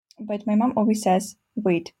But my mom always says,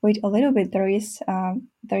 wait a little bit. There is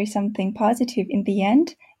something positive in the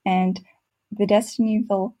end, and the destiny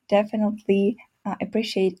will definitely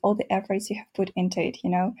appreciate all the efforts you have put into it.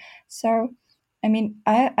 So I mean,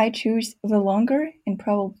 I choose the longer and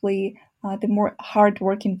probably the more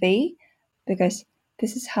hardworking way, because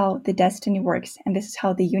this is how the destiny works, and this is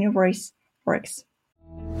how the universe works.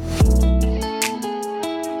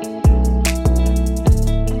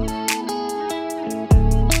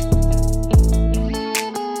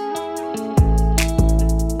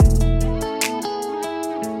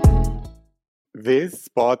 This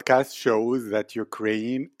podcast shows that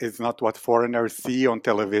Ukraine is not what foreigners see on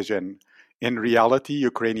television. In reality,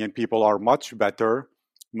 Ukrainian people are much better,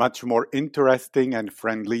 much more interesting and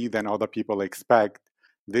friendly than other people expect.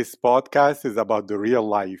 This podcast is about the real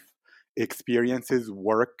life, experiences,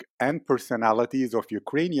 work, and personalities of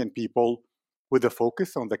Ukrainian people with a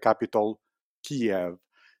focus on the capital, Kiev,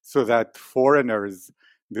 so that foreigners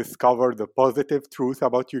discover the positive truth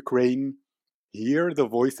about Ukraine, hear the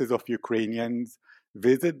voices of Ukrainians,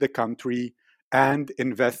 visit the country, and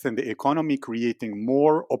invest in the economy, creating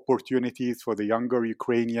more opportunities for the younger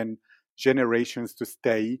Ukrainian generations to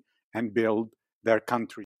stay and build their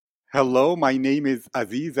country. Hello, my name is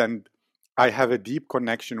Aziz, and I have a deep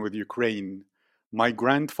connection with Ukraine. My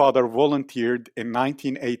grandfather volunteered in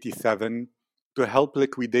 1987 to help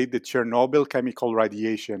liquidate the Chernobyl chemical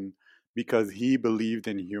radiation because he believed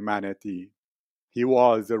in humanity. He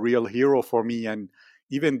was a real hero for me, and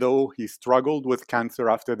even though he struggled with cancer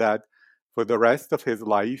after that for the rest of his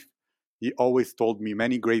life, he always told me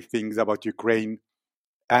many great things about Ukraine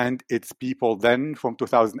and its people. Then, from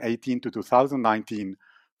 2018 to 2019,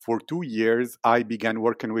 for 2 years, I began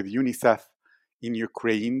working with UNICEF in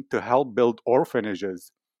Ukraine to help build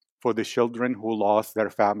orphanages for the children who lost their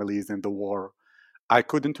families in the war. I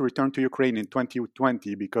couldn't return to Ukraine in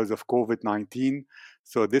 2020 because of COVID-19,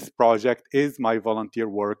 so this project is my volunteer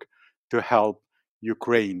work to help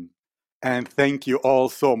Ukraine. And thank you all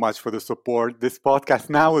so much for the support. This podcast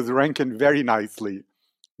now is ranking very nicely.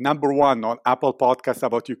 Number one on Apple Podcasts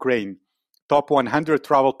about Ukraine. Top 100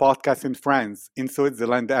 travel podcasts in France, in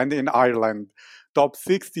Switzerland, and in Ireland. Top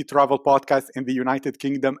 60 travel podcasts in the United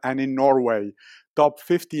Kingdom and in Norway. Top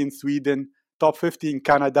 50 in Sweden. Top 50 in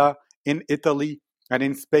Canada, in Italy, and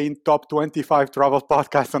in Spain. Top 25 travel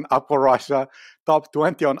podcasts on Apple Russia. Top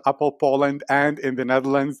 20 on Apple Poland and in the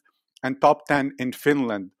Netherlands. And top 10 in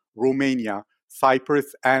Finland, Romania,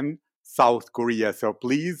 Cyprus, and South Korea. So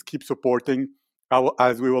please keep supporting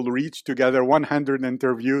as we will reach together 100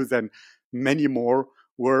 interviews and many more.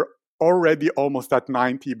 We're already almost at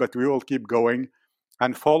 90, but we will keep going.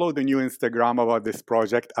 And follow the new Instagram about this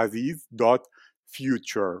project,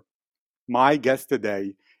 aziz.future. My guest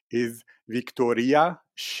today is Victoria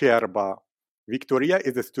Sherba. Victoria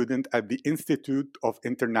is a student at the Institute of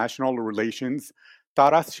International Relations,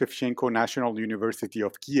 Taras Shevchenko National University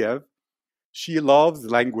of Kiev. She loves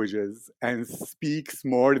languages and speaks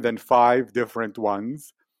more than 5 different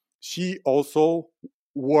ones. She also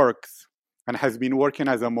works and has been working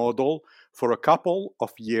as a model for a couple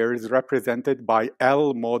of years, represented by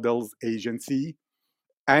L Models Agency.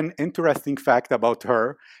 An interesting fact about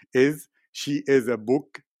her is she is a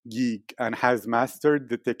book geek and has mastered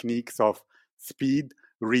the techniques of speed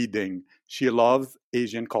reading. She loves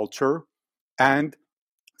Asian culture and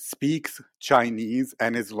speaks Chinese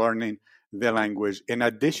and is learning the language. In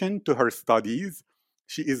addition to her studies,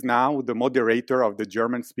 she is now the moderator of the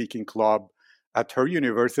German-speaking club at her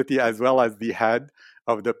university, as well as the head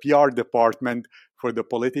of the PR department for the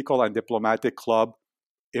Political and Diplomatic Club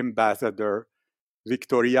Ambassador.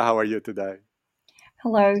 Victoria, how are you today?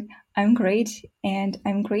 Hello, I'm great, and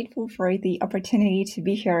I'm grateful for the opportunity to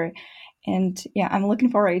be here. And yeah, I'm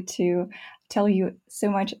looking forward to tell you so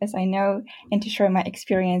much as I know and to share my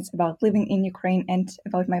experience about living in Ukraine and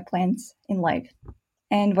about my plans in life.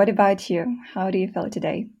 And what about you? How do you feel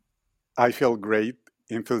today? I feel great,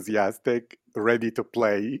 enthusiastic, ready to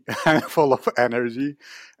play, and full of energy.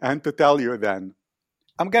 And to tell you then,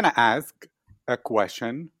 I'm going to ask a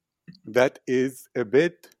question that is a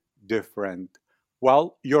bit different.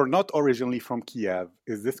 Well, you're not originally from Kiev.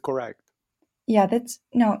 Is this correct? Yeah,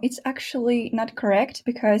 it's actually not correct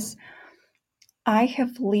because I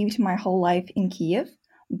have lived my whole life in Kiev,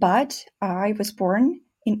 but I was born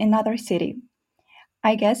in another city.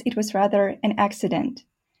 I guess it was rather an accident,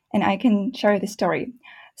 and I can share the story.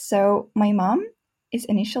 So my mom is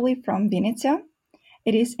initially from Vinnytsia.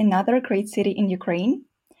 It is another great city in Ukraine.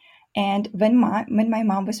 And when my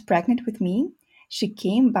mom was pregnant with me, she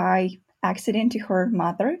came by accident to her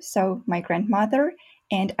mother, so my grandmother,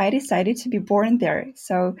 and I decided to be born there.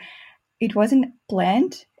 So it wasn't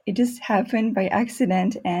planned it just happened by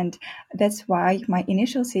accident, and that's why my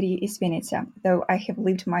initial city is Vinnytsia, though I have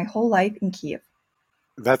lived my whole life in Kiev.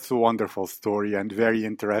 That's a wonderful story and very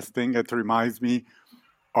interesting. It reminds me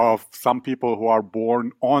of some people who are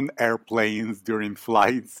born on airplanes during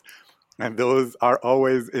flights. And those are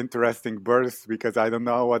always interesting births because I don't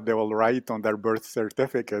know what they will write on their birth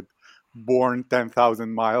certificate. Born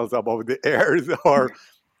 10,000 miles above the airs, or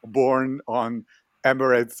born on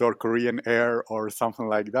Emirates or Korean Air or something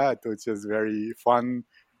like that, which is very fun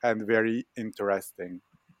and very interesting.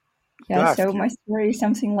 To Yeah, so ask my you, story is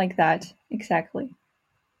something like that. Exactly.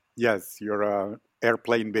 yes, you're a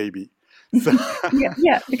airplane baby. So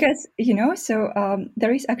Yeah, because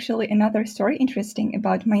there is actually another story interesting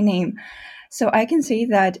about my name. So I can say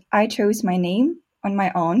that I chose my name on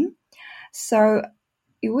my own. So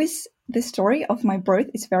it was the story of my birth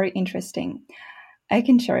is very interesting. I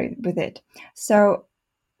can share it with it. So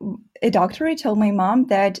a doctor told my mom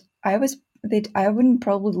that I wouldn't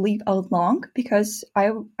probably live out long because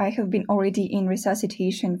I have been already in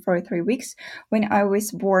resuscitation for 3 weeks when I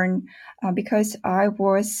was born because I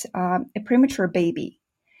was a premature baby,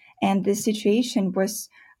 and the situation was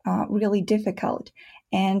really difficult.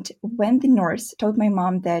 And when the nurse told my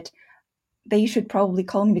mom that they should probably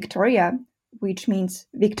call me Victoria, which means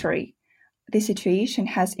victory, the situation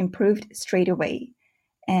has improved straight away.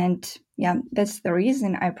 And yeah, that's the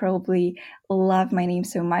reason I probably love my name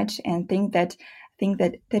so much and think that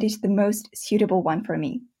that is the most suitable one for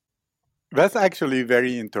me. that's actually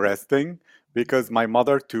very interesting because my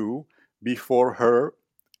mother, too, before her,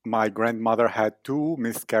 my grandmother had two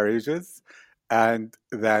miscarriages, and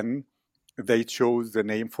then they chose the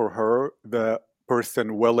name for her, the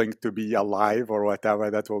person willing to be alive, or whatever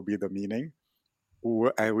that will be the meaning,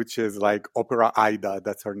 which is like Opera Ida.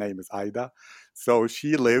 That's her name, is Ida. So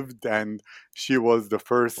she lived, and she was the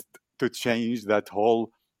first to change that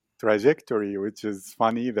whole trajectory, which is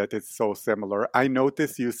funny that it's so similar. I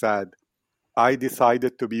noticed you said, I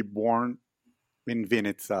decided to be born in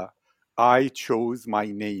Vinica. I chose my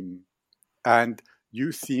name. And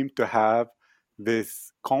you seem to have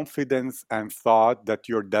this confidence and thought that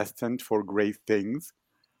you're destined for great things.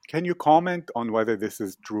 Can you comment on whether this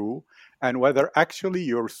is true and whether actually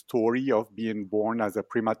your story of being born as a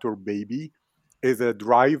premature baby is a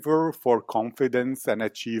driver for confidence and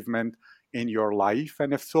achievement in your life?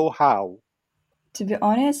 And if so, how? To be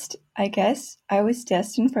honest, I guess I was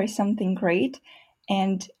destined for something great,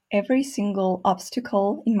 and every single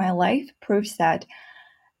obstacle in my life proves that.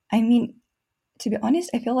 I mean, to be honest,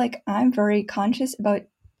 I feel like I'm very conscious about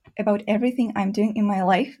everything I'm doing in my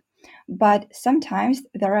life, but sometimes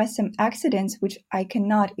there are some accidents which I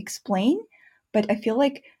cannot explain, but I feel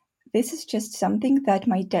like this is just something that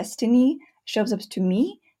my destiny shows up to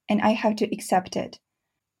me and I have to accept it.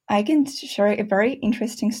 I can share a very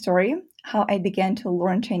interesting story how I began to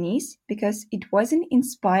learn Chinese because it wasn't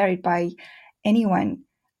inspired by anyone.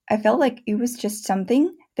 I felt like it was just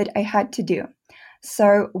something that I had to do.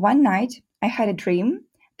 So one night I had a dream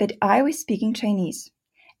that I was speaking Chinese.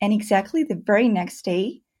 And exactly the very next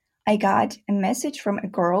day, I got a message from a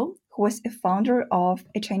girl who was a founder of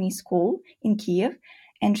a Chinese school in Kiev.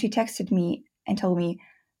 And she texted me and told me,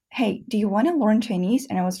 "Hey, do you want to learn Chinese?"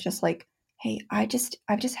 And I was just like, "Hey, I've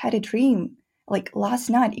just had a dream like last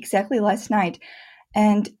night, exactly last night."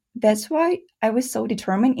 And that's why I was so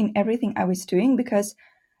determined in everything I was doing because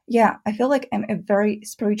yeah, I feel like I'm a very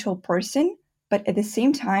spiritual person, but at the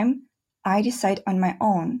same time, I decide on my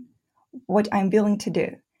own what I'm willing to do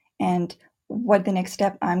and what the next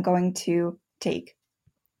step I'm going to take.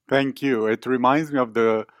 Thank you. It reminds me of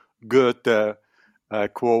the good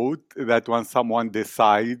quote that when someone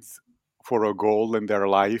decides for a goal in their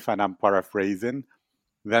life, and I'm paraphrasing,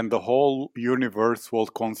 then the whole universe will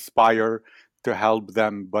conspire to help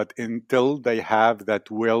them. But until they have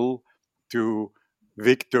that will to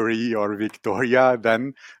victory or Victoria,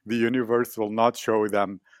 then the universe will not show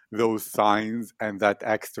them those signs and that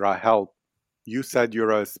extra help. You said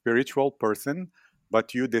you're a spiritual person,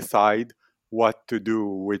 but you decide what to do,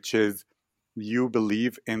 which is you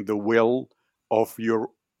believe in the will of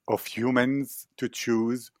humans to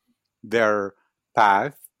choose their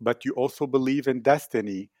path, but you also believe in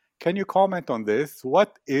destiny. Can you comment on this?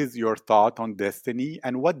 What is your thought on destiny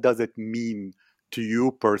and what does it mean to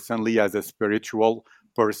you personally as a spiritual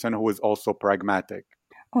person who is also pragmatic?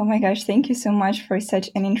 Oh my gosh, thank you so much for such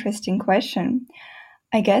an interesting question.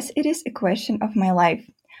 I guess it is a question of my life.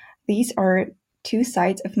 These are two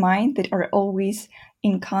sides of mine that are always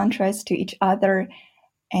in contrast to each other.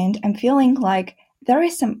 And I'm feeling like there are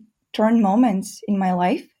some turn moments in my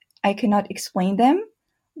life. I cannot explain them,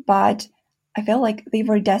 but I feel like they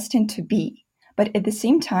were destined to be. But at the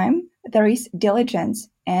same time, there is diligence.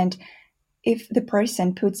 And if the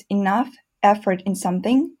person puts enough effort in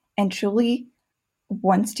something and truly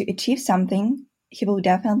wants to achieve something, he will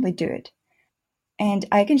definitely do it. And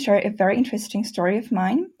I can share a very interesting story of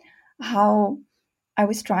mine, how I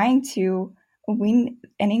was trying to win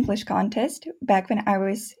an English contest back when I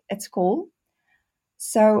was at school.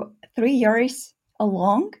 So 3 years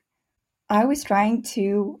along, I was trying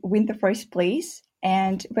to win the first place.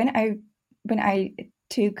 And when I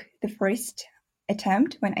took the first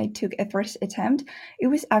first attempt, it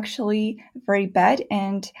was actually very bad,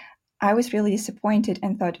 and I was really disappointed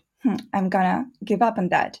and thought, I'm gonna give up on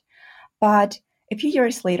that. But a few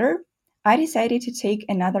years later, I decided to take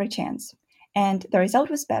another chance, and the result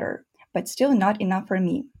was better, but still not enough for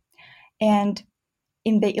me. And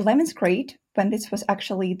in the 11th grade, when this was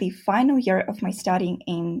actually the final year of my studying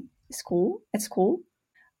at school,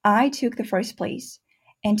 I took the first place.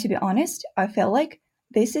 And to be honest, I felt like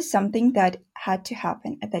this is something that had to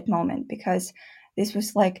happen at that moment, because this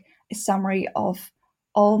was like a summary of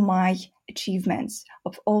all my achievements,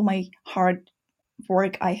 of all my hard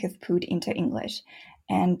work I have put into English.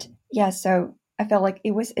 And yeah, so I felt like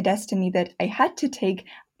it was a destiny that I had to take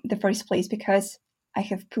the first place because I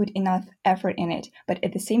have put enough effort in it. But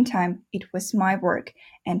at the same time, it was my work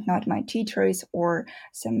and not my teachers or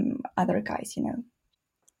some other guys.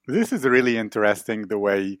 This is really interesting the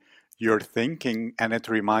way you're thinking, and it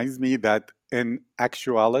reminds me that in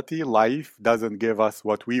actuality, life doesn't give us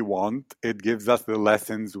what we want, it gives us the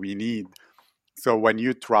lessons we need. So when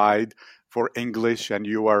you tried for English and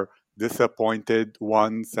you were disappointed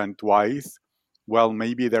once and twice, well,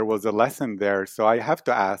 maybe there was a lesson there. So I have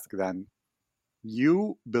to ask then,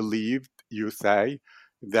 you believed, you say,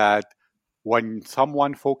 that when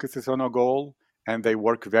someone focuses on a goal and they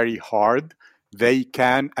work very hard, they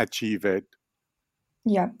can achieve it.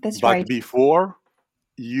 Yeah, that's But right. before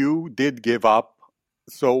you did give up,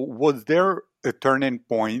 so was there a turning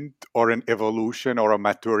point or an evolution or a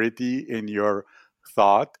maturity in your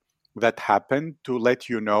thought that happened to let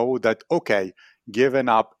you know that, okay, giving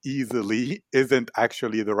up easily isn't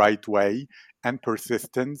actually the right way, and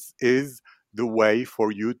persistence is the way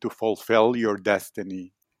for you to fulfill your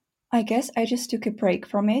destiny? I guess I just took a break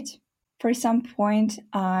from it. For some point,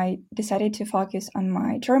 I decided to focus on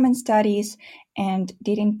my German studies and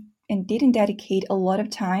didn't dedicate a lot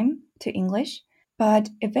of time to English. But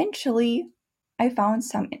eventually, I found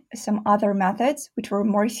some other methods which were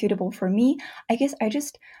more suitable for me. I guess I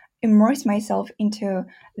just immersed myself into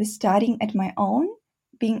the studying at my own,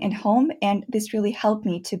 being at home, and this really helped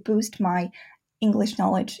me to boost my English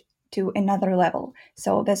knowledge to another level.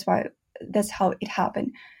 So that's how it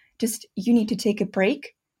happened. Just you need to take a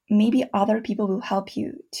break. Maybe other people will help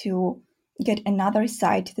you to get another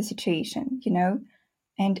side to the situation.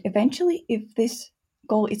 And eventually, if this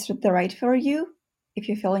goal is the right for you, if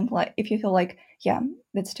you feel like, yeah,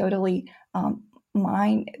 that's totally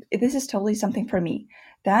mine, this is totally something for me,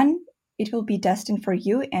 then it will be destined for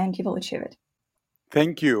you and you will achieve it.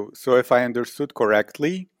 Thank you. So, if I understood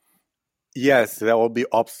correctly, yes, there will be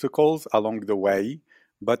obstacles along the way,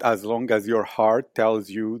 but as long as your heart tells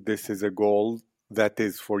you this is a goal that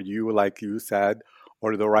is for you, like you said,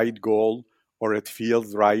 or the right goal, or it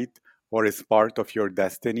feels right, or is part of your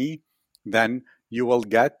destiny, then you will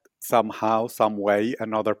get somehow, some way,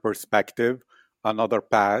 another perspective, another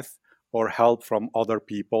path, or help from other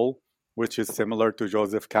people, which is similar to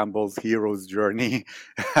Joseph Campbell's hero's journey,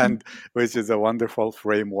 and which is a wonderful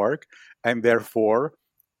framework. And therefore,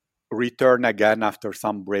 return again after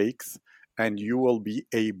some breaks, and you will be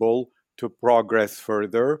able to progress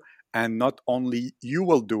further. And not only you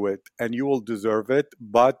will do it and you will deserve it,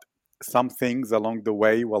 but some things along the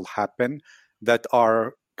way will happen that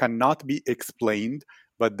are cannot be explained,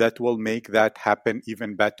 but that will make that happen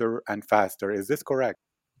even better and faster. Is this correct?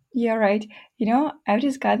 Yeah, right. I've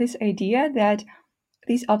just got this idea that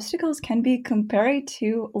these obstacles can be compared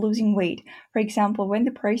to losing weight. For example, when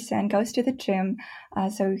the person goes to the gym,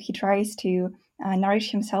 so he tries to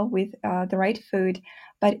nourish himself with the right food,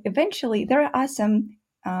 but eventually there are some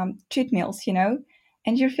cheat meals,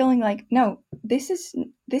 and you're feeling like, no, this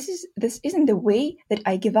isn't the way that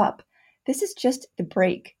I give up. This is just the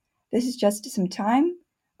break. This is just some time.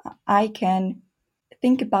 I can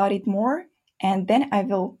think about it more, and then I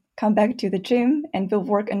will come back to the gym and will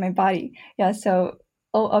work on my body. Yeah, so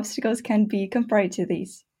all obstacles can be compared to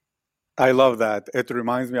these. I love that. It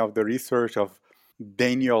reminds me of the research of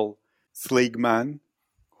Daniel Sligman,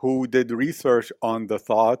 who did research on the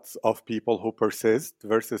thoughts of people who persist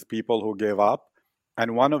versus people who give up.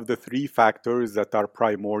 And one of the three factors that are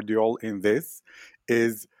primordial in this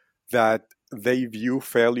is that they view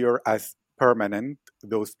failure as permanent,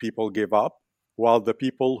 those people give up, while the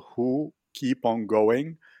people who keep on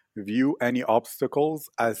going view any obstacles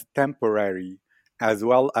as temporary, as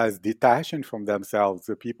well as detaching from themselves.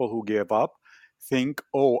 The people who give up think,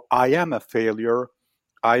 oh, I am a failure,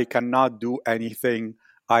 I cannot do anything,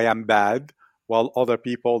 I am bad, while other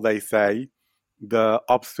people, they say, the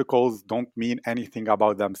obstacles don't mean anything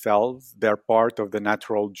about themselves. They're part of the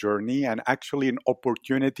natural journey and actually an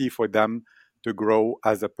opportunity for them to grow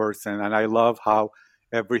as a person. And I love how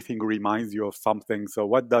everything reminds you of something. So,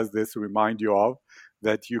 what does this remind you of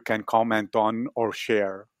that you can comment on or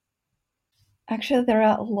share? Actually, there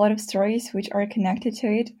are a lot of stories which are connected to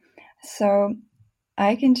it. So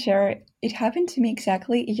I can share, it happened to me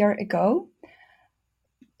exactly a year ago.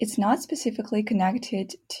 It's not specifically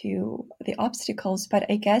connected to the obstacles, but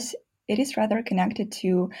I guess it is rather connected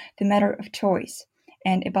to the matter of choice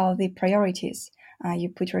and about the priorities you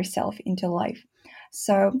put yourself into life.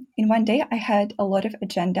 So in one day, I had a lot of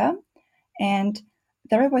agenda, and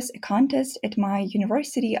there was a contest at my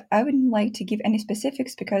university. I wouldn't like to give any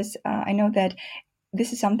specifics because I know that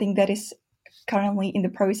this is something that is currently in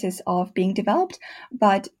the process of being developed,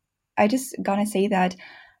 but I just gonna say that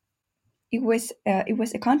it was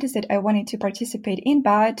a contest that I wanted to participate in,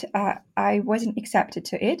 but I wasn't accepted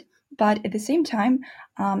to it. But at the same time,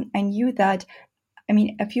 I knew that, I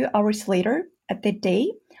mean, a few hours later at that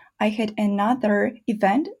day, I had another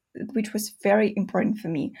event which was very important for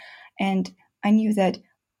me, and I knew that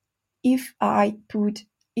if I put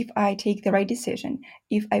if I take the right decision,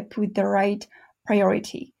 if I put the right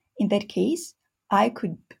priority, in that case, I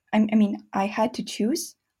could. I mean, I had to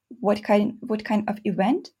choose what kind of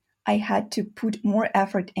event I had to put more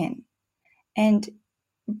effort in. And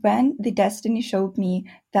when the destiny showed me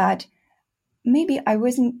that maybe I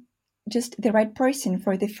wasn't just the right person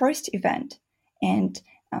for the first event, and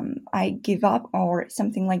I give up or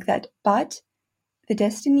something like that, but the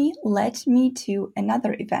destiny led me to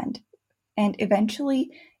another event, and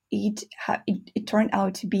eventually it turned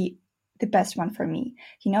out to be the best one for me.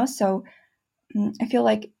 So I feel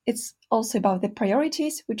like it's also about the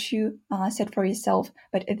priorities which you set for yourself,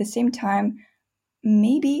 but at the same time,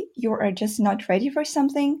 maybe you are just not ready for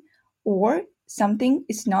something, or something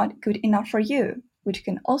is not good enough for you, which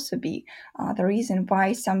can also be the reason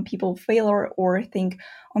why some people fail or think,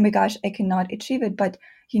 oh my gosh, I cannot achieve it. But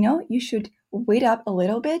you should wait up a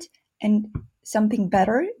little bit, and something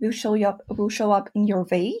better will show up in your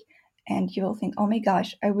way, and you will think, oh my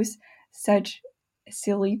gosh, I was such a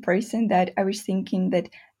silly person that I was thinking that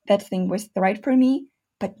that thing was the right for me,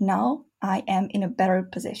 but now I am in a better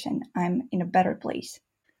position. I'm in a better place.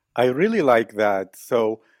 I really like that.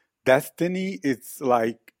 So, destiny is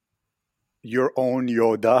like your own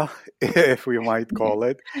Yoda, if we might call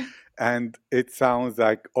it. And it sounds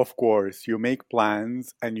like, of course, you make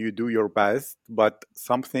plans and you do your best, but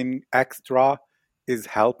something extra is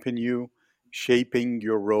helping you, shaping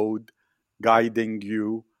your road, guiding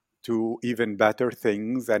you to even better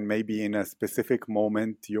things. And maybe in a specific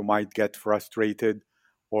moment, you might get frustrated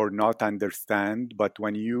or not understand. But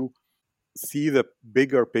when you see the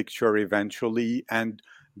bigger picture eventually and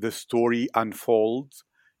the story unfolds,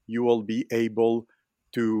 you will be able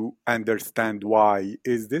to understand why.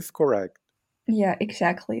 Is this correct? Yeah,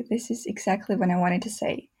 exactly. This is exactly what I wanted to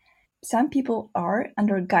say. Some people are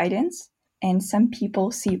under guidance, and some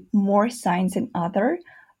people see more signs than other.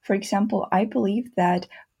 For example, I believe that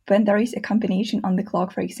when there is a combination on the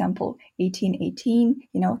clock, for example, 1818,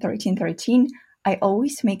 1313, I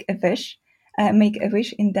always make a wish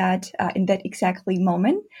in that exactly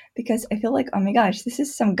moment, because I feel like, oh my gosh, this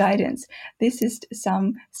is some guidance. This is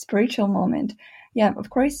some spiritual moment. Yeah, of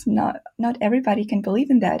course, not everybody can believe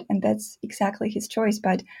in that, and that's exactly his choice.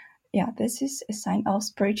 But yeah, this is a sign of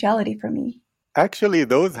spirituality for me. Actually,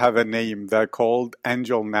 those have a name. They're called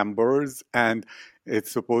angel numbers, and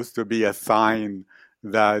it's supposed to be a sign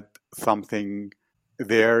that something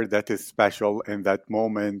there that is special in that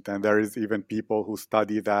moment. And there is even people who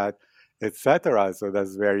study that, etc. So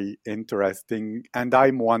that's very interesting. And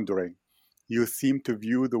I'm wondering, you seem to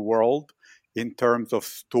view the world in terms of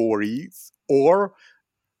stories, or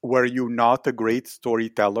were you not a great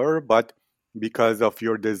storyteller, but because of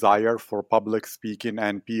your desire for public speaking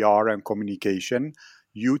and PR and communication,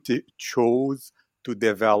 you chose to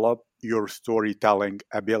develop your storytelling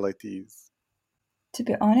abilities? To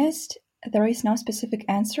be honest, there is no specific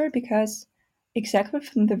answer, because exactly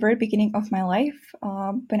from the very beginning of my life,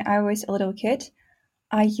 when I was a little kid,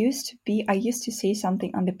 I used to say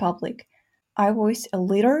something on the public. I was a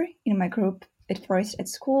leader in my group, at first at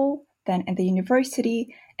school, then at the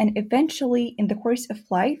university, and eventually in the course of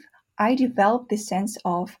life, I developed this sense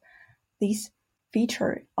of this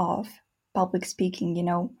feature of public speaking,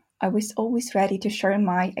 I was always ready to share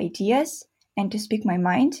my ideas and to speak my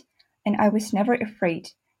mind, and I was never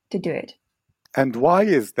afraid to do it. And why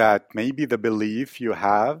is that? Maybe the belief you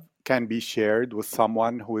have can be shared with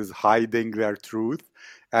someone who is hiding their truth,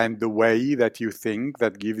 and the way that you think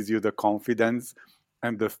that gives you the confidence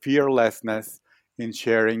and the fearlessness in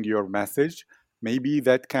sharing your message. Maybe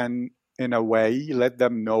that can, in a way, let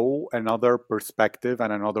them know another perspective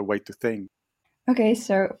and another way to think. Okay,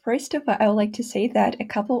 so first of all, I would like to say that a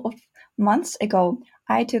couple of months ago,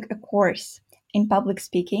 I took a course in public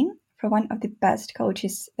speaking from one of the best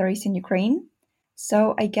coaches there is in Ukraine.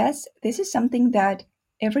 So I guess this is something that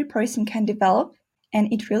every person can develop,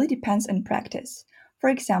 and it really depends on practice. For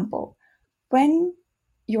example, when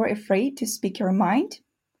you're afraid to speak your mind,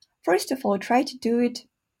 first of all, try to do it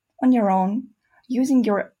on your own, using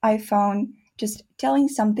your iPhone, just telling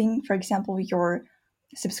something, for example, your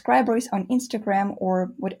subscribers on Instagram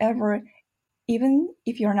or whatever. Even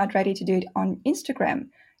if you're not ready to do it on Instagram,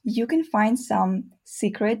 you can find some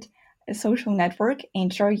secret social network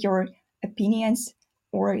and share your opinions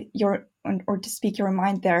or to speak your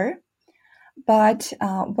mind there. But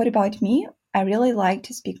what about me? I really like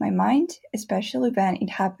to speak my mind, especially when it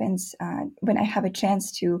happens, when I have a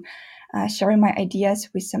chance to share my ideas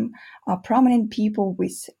with some prominent people,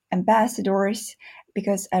 with ambassadors,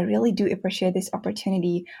 because I really do appreciate this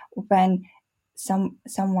opportunity when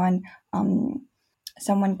someone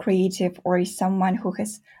someone creative or someone who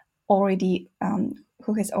has already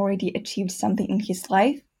achieved something in his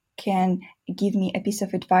life can give me a piece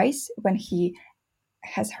of advice when he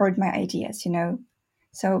has heard my ideas.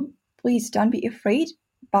 So please don't be afraid,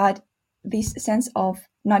 but this sense of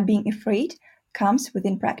not being afraid comes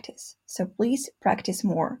within practice. So please practice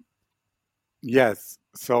more. Yes,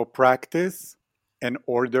 so practice in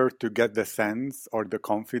order to get the sense or the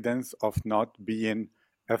confidence of not being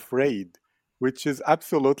afraid, which is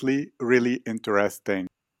absolutely really interesting.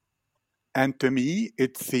 And to me,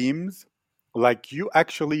 it seems like you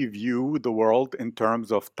actually view the world in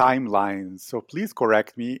terms of timelines. So please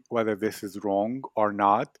correct me whether this is wrong or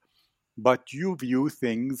not, but you view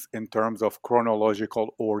things in terms of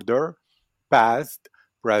chronological order, past,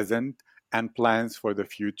 present, and plans for the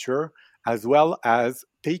future, as well as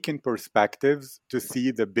taking perspectives to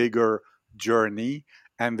see the bigger journey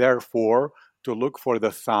and therefore to look for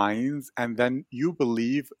the signs. And then you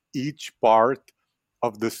believe each part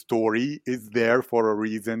of the story is there for a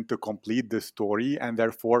reason to complete the story, and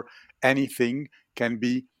therefore anything can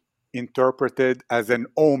be interpreted as an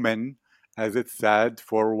omen, as it said,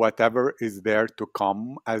 for whatever is there to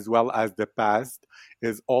come, as well as the past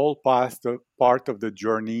is all past part of the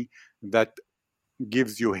journey that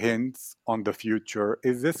gives you hints on the future.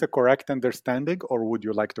 Is this a correct understanding, or would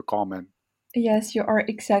you like to comment? Yes, you are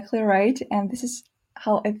exactly right. And this is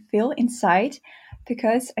how I feel inside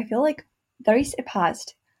because I feel like there is a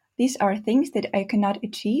past. These are things that I cannot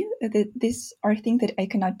achieve, these are things that I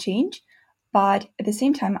cannot change, but at the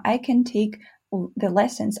same time, I can take the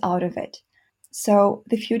lessons out of it. So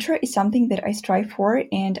the future is something that I strive for,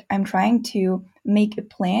 and I'm trying to make a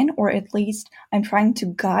plan, or at least I'm trying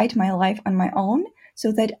to guide my life on my own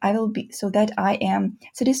so that I am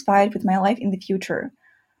satisfied with my life in the future.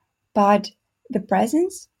 But the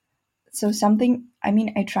presence, so something, I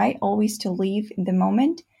mean, I try always to live in the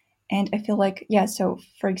moment. And I feel like, yeah, so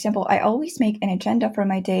for example, I always make an agenda for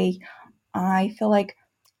my day. I feel like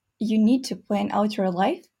you need to plan out your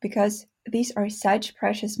life because these are such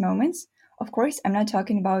precious moments. Of course, I'm not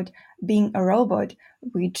talking about being a robot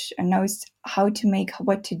which knows how to make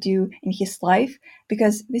what to do in his life,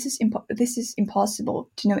 because this is impossible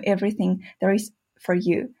to know everything there is for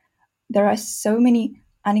you. There are so many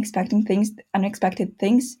unexpected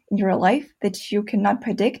things in your life that you cannot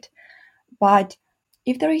predict. But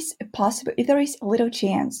if there is a little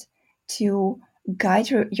chance to guide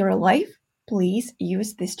your life, please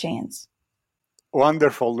use this chance.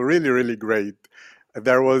 Wonderful, really, really great.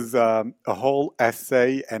 There was a whole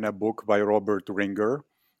essay and a book by Robert Ringer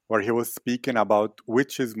where he was speaking about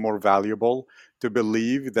which is more valuable, to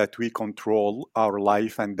believe that we control our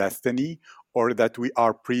life and destiny or that we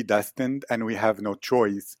are predestined and we have no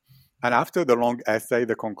choice. And after the long essay,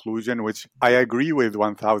 the conclusion, which I agree with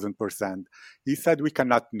 1000%, he said we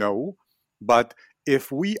cannot know, but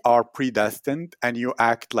if we are predestined and you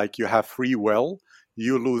act like you have free will,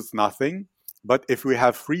 you lose nothing. But if we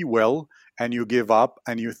have free will and you give up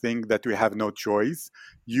and you think that we have no choice,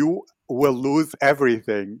 you will lose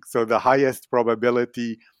everything. So the highest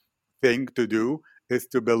probability thing to do is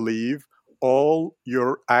to believe all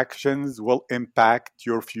your actions will impact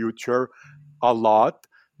your future a lot,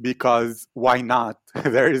 because why not?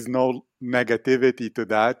 There is no negativity to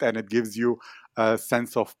that, and it gives you a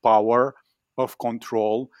sense of power, of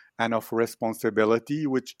control, and of responsibility,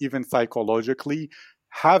 which even psychologically,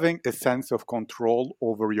 having a sense of control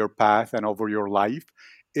over your path and over your life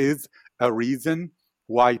is a reason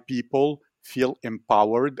why people feel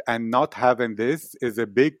empowered, and not having this is a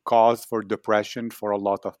big cause for depression for a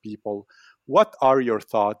lot of people. What are your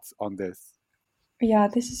thoughts on this? Yeah,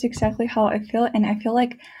 this is exactly how I feel, and I feel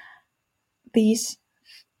like these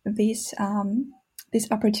these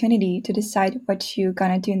this opportunity to decide what you're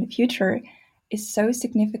gonna do in the future is so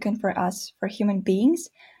significant for us, for human beings,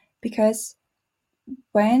 because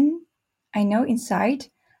when I know inside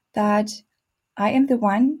that I am the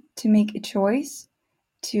one to make a choice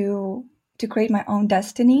to create my own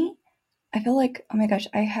destiny, I feel like, oh my gosh,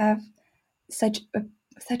 I have such a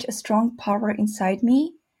such a strong power inside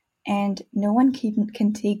me, and no one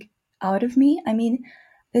can take out of me. I mean,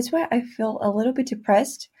 that's why I feel a little bit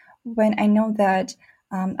depressed when I know that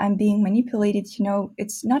I'm being manipulated. You know,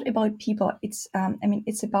 it's not about people. It's I mean,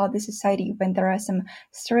 it's about the society. When there are some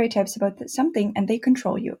stereotypes about something, and they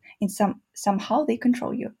control you in somehow they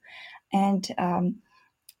control you. And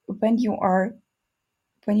when you are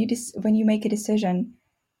when you make a decision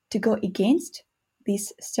to go against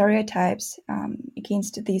these stereotypes,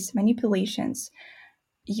 against these manipulations,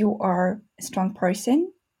 you are a strong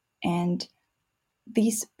person, and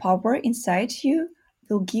this power inside you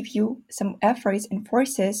will give you some efforts and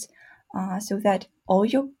forces so that all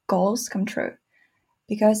your goals come true.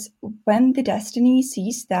 Because when the destiny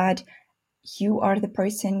sees that you are the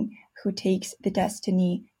person who takes the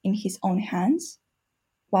destiny in his own hands,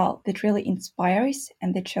 well, that really inspires,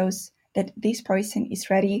 and that shows that this person is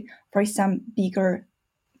ready for some bigger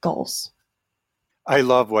goals. I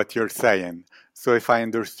love what you're saying. So, if I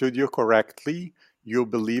understood you correctly, you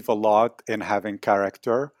believe a lot in having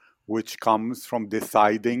character, which comes from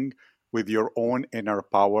deciding with your own inner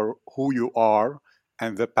power who you are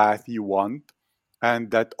and the path you want.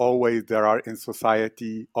 And that always there are in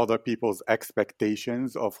society other people's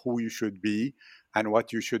expectations of who you should be and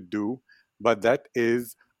what you should do. But that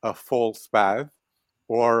is a false path,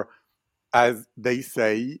 or as they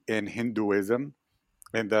say in Hinduism,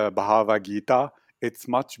 in the Bhagavad Gita, it's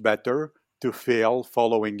much better to fail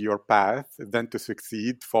following your path than to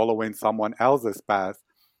succeed following someone else's path.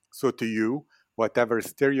 So, to you, whatever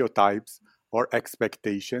stereotypes or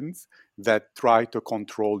expectations that try to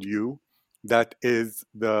control you, that is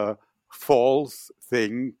the false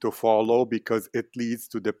thing to follow because it leads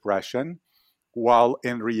to depression. While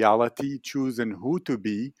in reality, choosing who to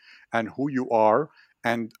be and who you are,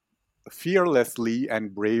 and fearlessly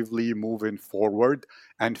and bravely moving forward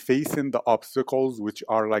and facing the obstacles, which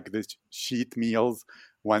are like the cheat meals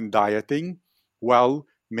when dieting, well,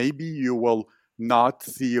 maybe you will not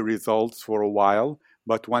see results for a while,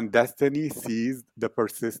 but when destiny sees the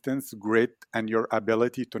persistence, grit, and your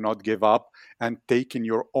ability to not give up and taking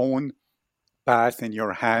your own path in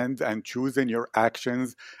your hands and choosing your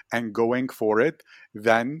actions and going for it,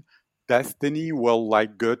 then destiny will,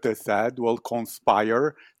 like Goethe said, will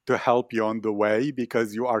conspire to help you on the way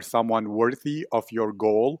because you are someone worthy of your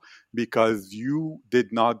goal, because you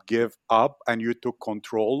did not give up and you took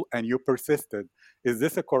control and you persisted. Is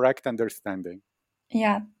this a correct understanding?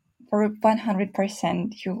 Yeah, for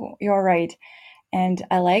 100%, you're right. And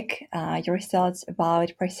I like your thoughts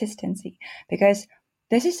about persistency, because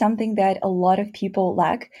this is something that a lot of people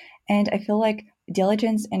lack. And I feel like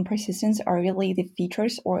diligence and persistence are really the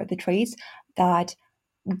features or the traits that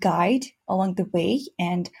guide along the way.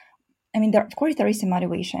 And I mean, of course, there is a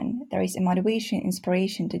motivation. There is a motivation,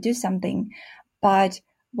 inspiration to do something. But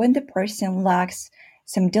when the person lacks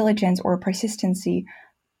some diligence or persistency,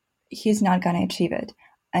 he's not going to achieve it.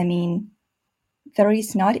 I mean, there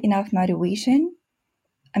is not enough motivation.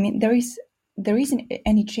 I mean, there isn't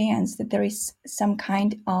any chance that there is some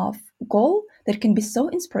kind of goal that can be so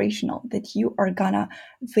inspirational that you are gonna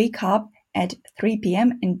wake up at 3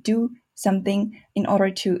 p.m. and do something in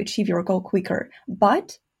order to achieve your goal quicker.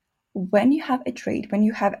 But when you have a trait, when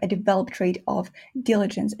you have a developed trait of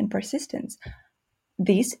diligence and persistence,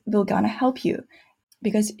 this will gonna help you,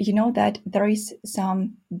 because you know that there is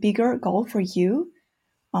some bigger goal for you,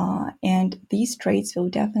 and these traits will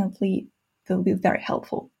be very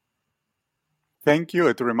helpful. Thank you.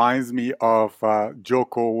 It reminds me of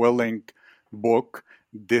Joko Willink book,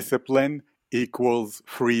 Discipline Equals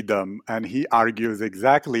Freedom. And he argues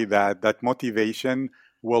exactly that motivation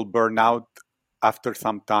will burn out after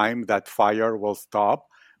some time, that fire will stop.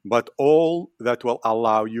 But all that will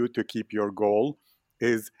allow you to keep your goal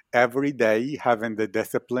is every day having the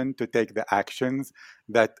discipline to take the actions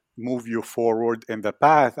that move you forward in the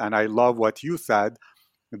path. And I love what you said,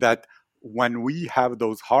 that when we have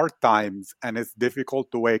those hard times and it's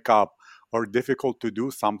difficult to wake up or difficult to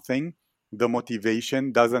do something, the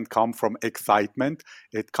motivation doesn't come from excitement.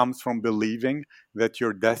 It comes from believing that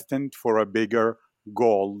you're destined for a bigger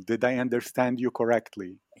goal. Did I understand you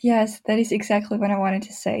correctly? Yes, that is exactly what I wanted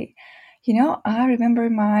to say. You know, I remember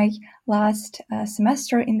my last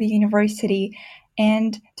semester in the university,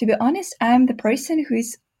 and to be honest, I'm the person who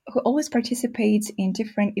always participates in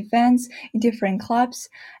different events, in different clubs,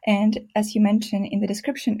 and as you mentioned in the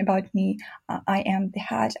description about me, I am the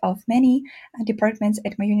head of many departments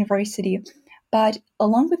at my university. But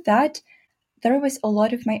along with that, there was a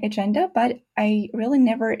lot of my agenda, but I really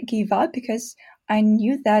never gave up because I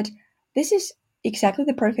knew that this is exactly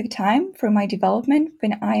the perfect time for my development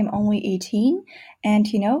when I am only 18.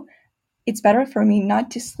 And, you know, it's better for me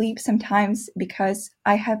not to sleep sometimes because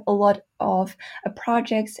I have a lot of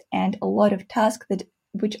projects and a lot of tasks that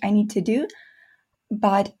which I need to do.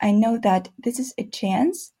 But I know that this is a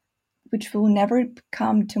chance which will never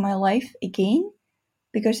come to my life again,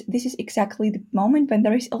 because this is exactly the moment when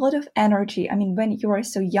there is a lot of energy. I mean, when you are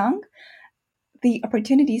so young, the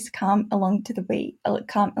opportunities come along to the way,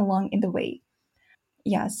 come along in the way.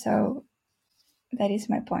 Yeah, so that is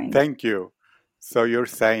my point. Thank you. So you're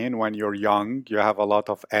saying when you're young, you have a lot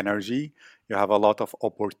of energy, you have a lot of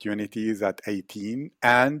opportunities at 18,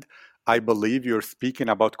 and I believe you're speaking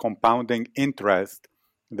about compounding interest,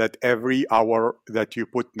 that every hour that you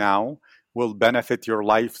put now will benefit your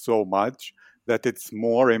life so much that it's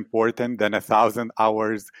more important than 1,000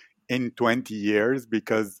 hours in 20 years,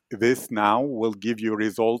 because this now will give you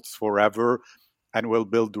results forever and will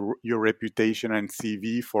build your reputation and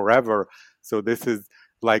CV forever. So this is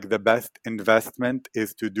like the best investment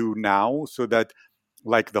is to do now, so that,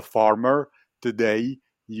 like the farmer today,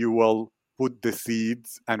 you will put the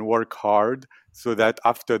seeds and work hard so that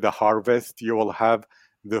after the harvest you will have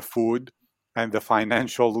the food and the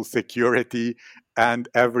financial security and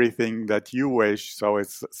everything that you wish. So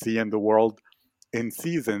it's seeing the world in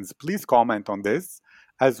seasons. Please comment on this,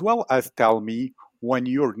 as well as tell me, when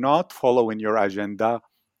you're not following your agenda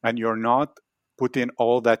and you're not putting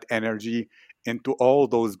all that energy into all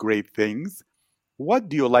those great things, what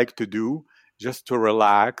do you like to do just to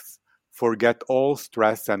relax, forget all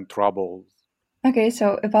stress and troubles? Okay,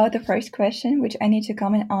 so about the first question, which I need to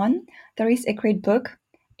comment on, there is a great book,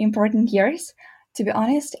 Important Years. To be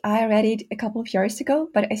honest, I read it a couple of years ago,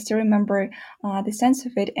 but I still remember the sense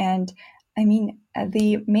of it. And I mean,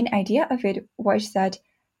 the main idea of it was that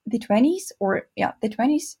the 20s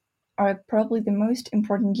are probably the most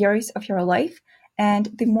important years of your life. And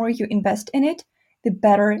the more you invest in it, the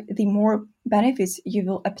better, the more benefits you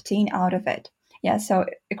will obtain out of it. Yeah, so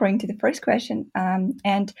according to the first question,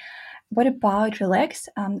 and what about relax?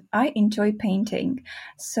 I enjoy painting.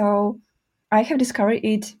 So I have discovered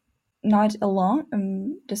it not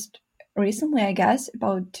alone, just recently, I guess,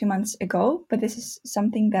 about 2 months ago. But this is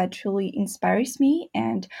something that truly inspires me,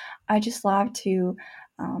 and I just love to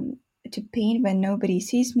paint when nobody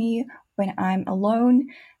sees me, when I'm alone.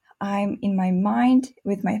 I'm in my mind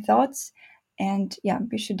with my thoughts, and yeah,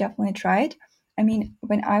 we should definitely try it. I mean,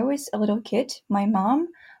 when I was a little kid, my mom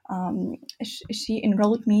she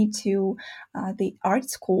enrolled me to the art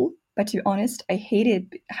school. But to be honest, I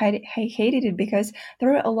hated it because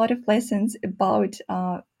there were a lot of lessons about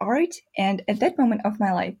art, and at that moment of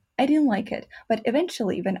my life, I didn't like it. But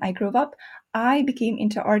eventually, when I grew up, I became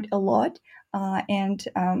into art a lot, and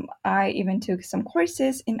I even took some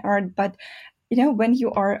courses in art. But you know, when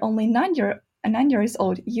you are only 9 years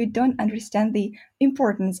old, you don't understand the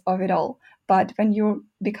importance of it all. But when you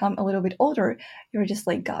become a little bit older, you're just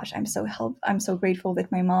like, gosh, I'm so grateful that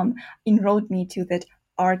my mom enrolled me to that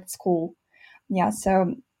art school. Yeah,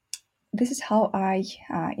 so this is how I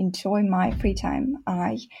enjoy my free time.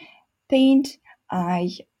 I paint,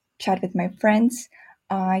 I chat with my friends.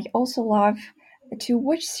 I also love to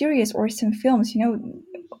watch series or some films. You know,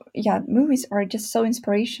 yeah, movies are just so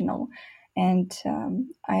inspirational, and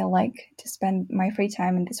I like to spend my free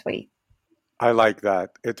time in this way. I like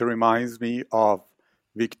that. It reminds me of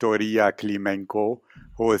Victoria Klimenko,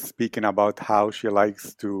 who was speaking about how she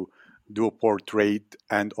likes to do portrait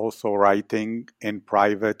and also writing in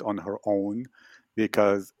private on her own,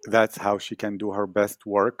 because that's how she can do her best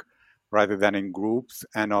work rather than in groups.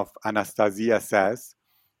 And of Anastasia Sass,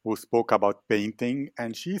 who spoke about painting,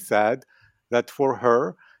 and she said that for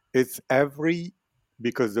her, it's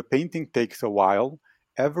because the painting takes a while,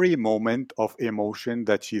 every moment of emotion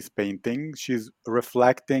that she's painting, she's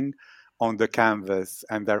reflecting on the canvas,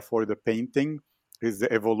 and therefore the painting is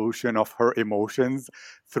the evolution of her emotions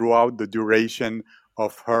throughout the duration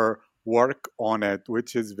of her work on it,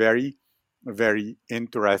 which is very, very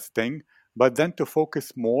interesting. But then to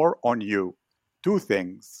focus more on you, two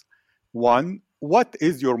things. One, what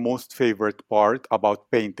is your most favorite part about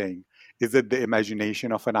painting? Is it the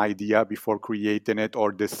imagination of an idea before creating it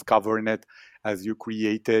or discovering it as you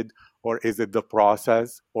created? Or is it the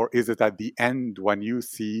process? Or is it at the end when you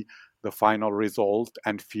see the final result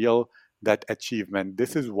and feel that achievement?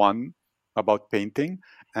 This is one about painting.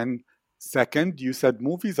 And second, you said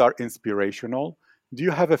movies are inspirational. Do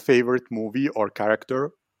you have a favorite movie or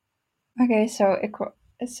character? Okay, so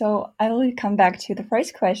I will come back to the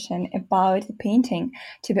first question about the painting.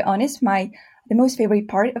 To be honest, the most favorite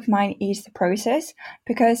part of mine is the process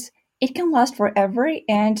because it can last forever.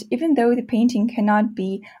 And even though the painting cannot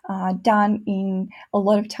be done in a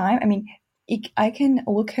lot of time, I mean, I can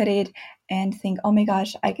look at it and think, oh my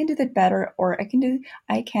gosh, I can do that better, or I can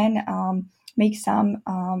make some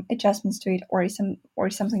adjustments to it, or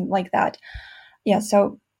something like that. Yeah,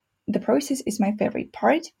 so the process is my favorite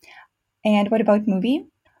part. And what about movie?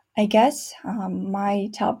 I guess my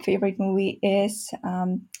top favorite movie is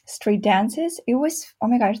Street Dances. It was, oh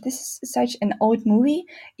my gosh, this is such an old movie.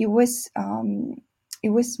 It was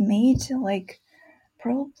made like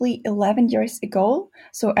probably 11 years ago.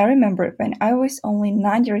 So I remember when I was only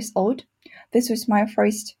 9 years old. This was my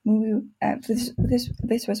first movie.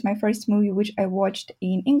 This was my first movie which I watched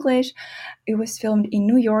in English. It was filmed in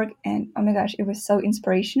New York, and oh my gosh, it was so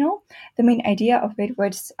inspirational. The main idea of it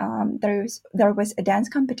was there was a dance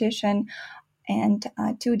competition and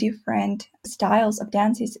two different styles of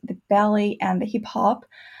dances, the ballet and the hip hop,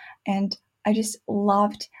 and I just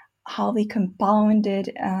loved how they compound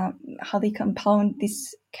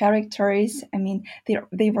these characters. I mean,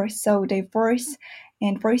 they were so diverse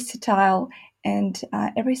and versatile, and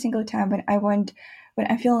every single time when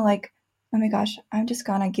I'm feeling like, oh my gosh, I'm just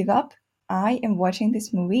gonna give up, I am watching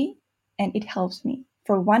this movie, and it helps me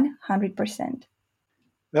for 100%.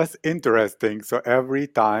 That's interesting. So every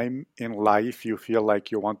time in life you feel like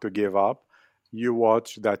you want to give up, you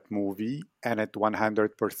watch that movie and it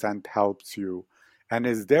 100% helps you. And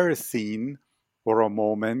is there a scene or a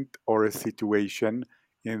moment or a situation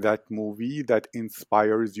in that movie that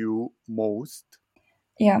inspires you most?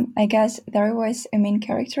 Yeah, I guess there was a main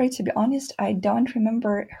character. To be honest, I don't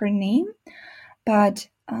remember her name, but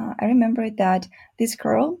I remember that this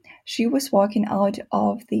girl, she was walking out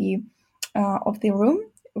of the room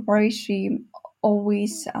where she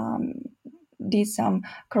always did some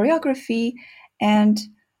choreography, and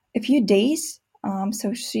a few days.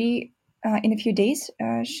 So she in a few days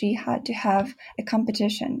she had to have a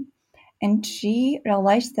competition, and she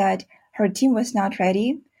realized that her team was not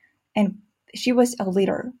ready, and she was a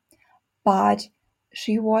leader, but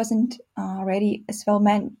she wasn't ready as well.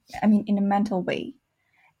 I mean, in a mental way.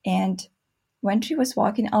 And when she was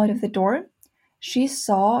walking out of the door, she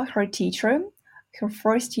saw her teacher, her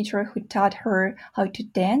first teacher who taught her how to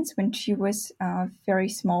dance when she was very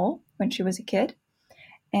small, when she was a kid.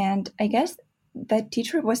 And I guess that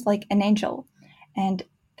teacher was like an angel. And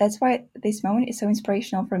that's why this moment is so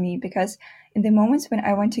inspirational for me, because in the moments when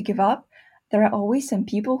I want to give up, there are always some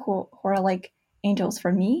people who are like angels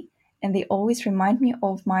for me, and they always remind me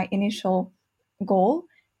of my initial goal.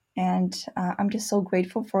 And I'm just so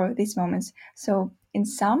grateful for these moments. So at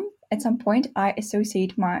some point, I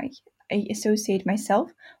associate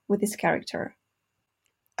myself with this character.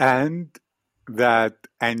 And that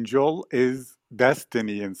angel is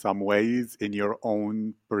destiny in some ways, in your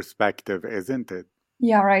own perspective, isn't it?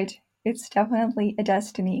 Yeah, right. It's definitely a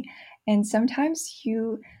destiny. And sometimes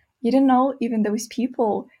you don't know even those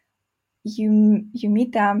people. You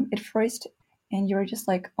meet them at first and you're just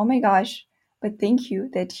like, "Oh my gosh, but thank you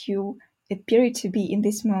that you appeared to be in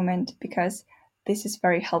this moment because this is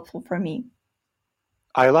very helpful for me."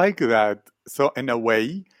 I like that. So, in a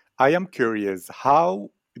way, I am curious,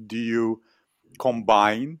 how do you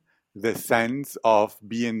combine the sense of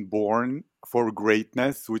being born for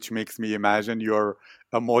greatness, which makes me imagine you're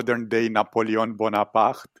a modern day Napoleon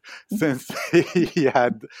Bonaparte, since he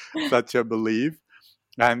had such a belief,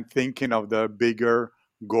 and thinking of the bigger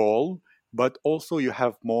goal, but also you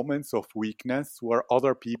have moments of weakness where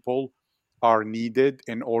other people are needed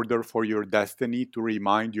in order for your destiny to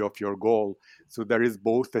remind you of your goal. So there is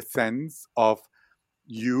both a sense of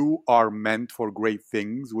you are meant for great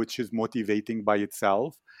things, which is motivating by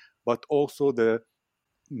itself, but also the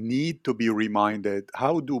need to be reminded.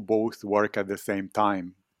 How do both work at the same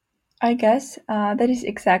time? I guess that is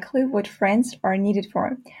exactly what friends are needed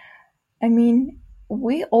for. I mean,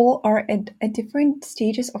 we all are at different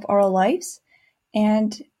stages of our lives,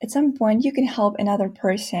 And at some point, you can help another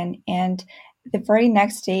person. And the very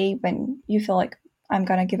next day, when you feel like I'm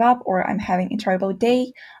gonna give up or I'm having a terrible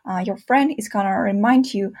day, your friend is gonna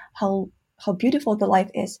remind you how beautiful the life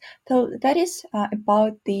is. So that is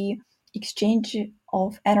about the exchange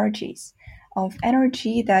of energies, of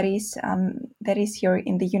energy that is here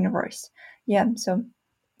in the universe. Yeah. So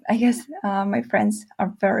I guess my friends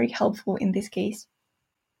are very helpful in this case.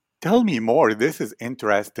 Tell me more. This is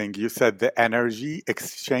interesting. You said the energy,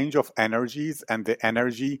 exchange of energies, and the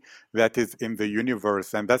energy that is in the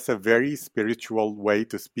universe. And that's a very spiritual way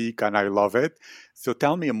to speak, and I love it. So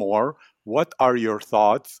tell me more. What are your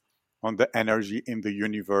thoughts on the energy in the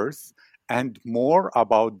universe and more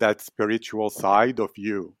about that spiritual side of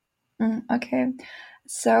you? Okay.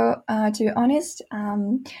 So, to be honest,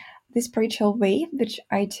 the spiritual way which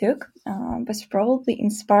I took was probably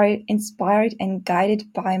inspired and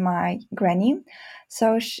guided by my granny,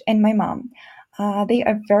 and my mom. They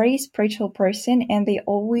are very spiritual person, and they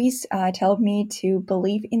always tell me to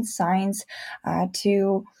believe in science,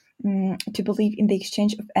 to believe in the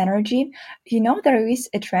exchange of energy. There is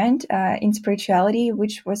a trend in spirituality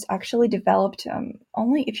which was actually developed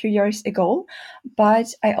only a few years ago, but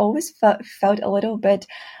I always felt a little bit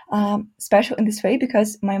special in this way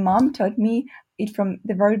because my mom taught me it from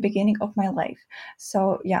the very beginning of my life.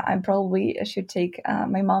 So yeah, I probably should take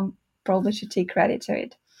my mom probably should take credit to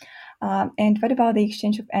it. And what about the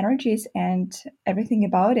exchange of energies and everything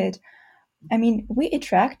about it? I mean, we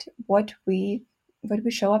attract what we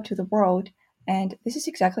show up to the world, and this is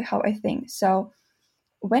exactly how I think. So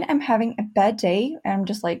when I'm having a bad day, I'm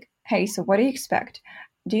just like, hey, so what do you expect?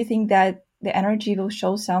 Do you think that the energy will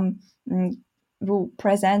show mm, will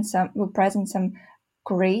present some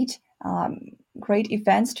great um, great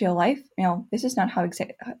events to your life? This is not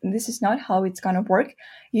how it's gonna work.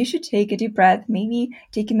 You should take a deep breath, maybe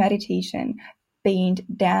take a meditation, paint,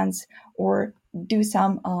 dance, or do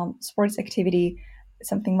some sports activity,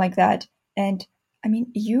 something like that. And I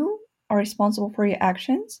mean, you are responsible for your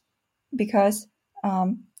actions because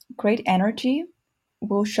um, great energy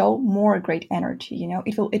will show more great energy.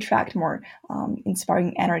 It will attract more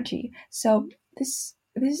inspiring energy. So this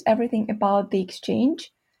is everything about the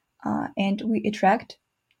exchange, and we attract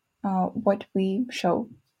what we show.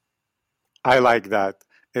 I like that.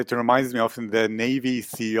 It reminds me of the Navy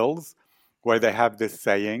SEALs, where they have this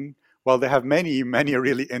saying. Well, they have many, many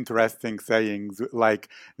really interesting sayings, like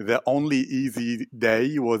the only easy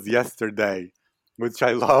day was yesterday, which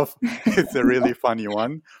I love. It's a really funny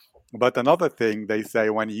one. But another thing they say,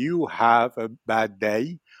 when you have a bad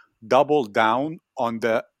day, double down on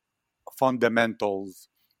the fundamentals,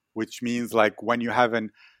 which means like when you have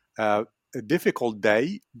uh, a difficult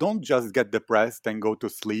day, don't just get depressed and go to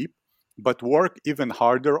sleep, but work even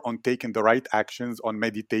harder on taking the right actions, on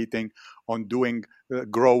meditating, on doing,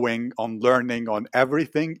 growing, on learning, on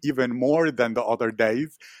everything, even more than the other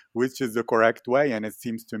days, which is the correct way. And it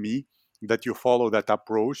seems to me that you follow that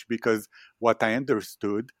approach because what I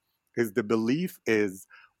understood is the belief is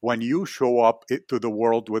when you show up to the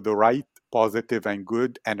world with the right positive and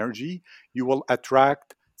good energy, you will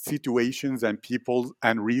attract situations and people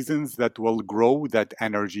and reasons that will grow that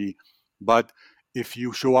energy. But if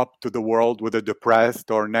you show up to the world with a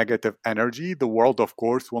depressed or negative energy, the world, of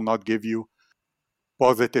course, will not give you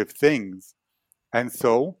positive things. And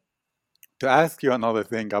so, to ask you another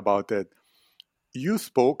thing about it, you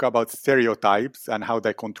spoke about stereotypes and how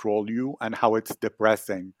they control you and how it's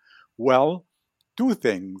depressing. Well, two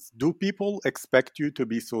things. Do people expect you to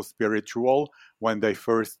be so spiritual when they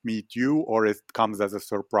first meet you, or it comes as a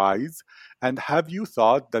surprise? And have you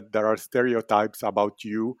thought that there are stereotypes about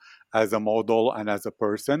you as a model and as a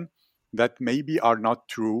person that maybe are not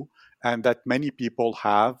true and that many people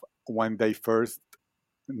have when they first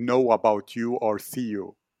know about you or see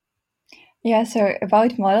you? Yeah, so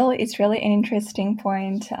about model, it's really an interesting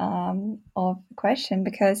point of the question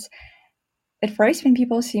because at first, when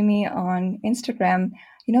people see me on Instagram,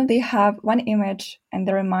 they have one image and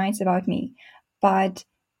their minds about me. But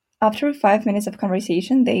after 5 minutes of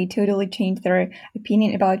conversation, they totally change their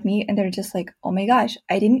opinion about me and they're just like, oh my gosh,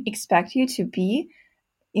 I didn't expect you to be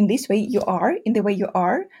in this way you are, in the way you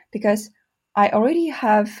are, because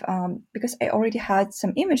because I already had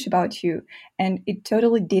some image about you and it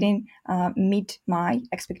totally didn't meet my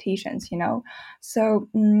expectations. So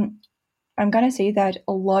I'm gonna say that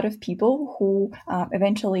a lot of people who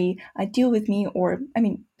eventually deal with me, or I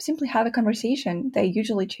mean, simply have a conversation, they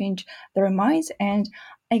usually change their minds. And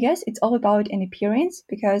I guess it's all about an appearance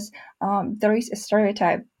because there is a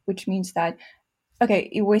stereotype, which means that okay,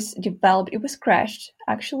 it was developed, it was crashed.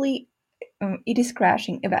 Actually, it is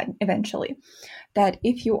crashing eventually. That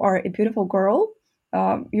if you are a beautiful girl,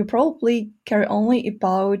 you probably care only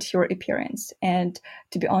about your appearance. And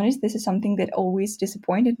to be honest, this is something that always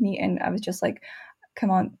disappointed me. And I was just like, come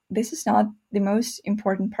on, this is not the most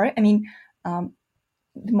important part. I mean,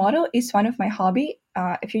 the model is one of my hobby.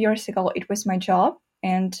 A few years ago, it was my job,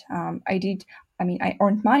 and I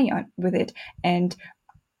earned money with it, and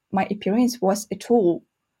my appearance was a tool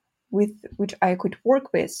with which I could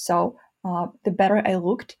work with. So the better I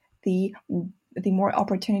looked, the more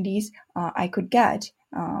opportunities I could get,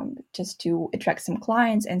 just to attract some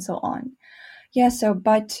clients and so on. Yeah. So,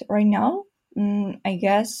 but right now, I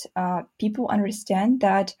guess people understand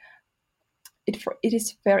that it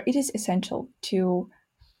is essential to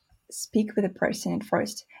speak with a person at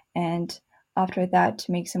first, and after that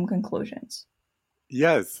to make some conclusions.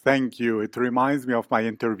 Yes, thank you. It reminds me of my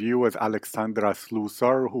interview with Alexandra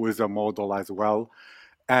Slusar, who is a model as well.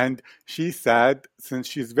 And she said, since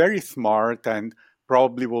she's very smart and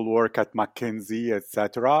probably will work at McKinsey,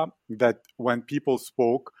 etc., that when people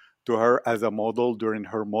spoke to her as a model during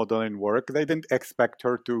her modeling work, they didn't expect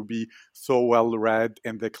her to be so well read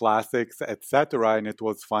in the classics, etc. And it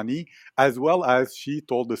was funny, as well as she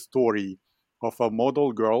told the story of a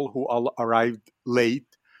model girl who arrived late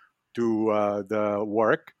to the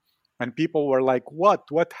work, and people were like,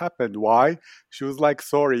 what happened, why? She was like,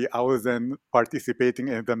 sorry, I was in participating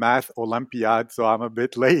in the math olympiad, so I'm a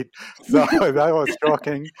bit late. So that was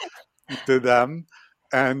shocking to them,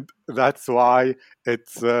 and that's why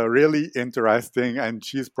it's really interesting. And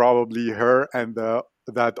she's probably her and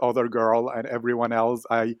that other girl and everyone else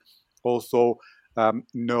I also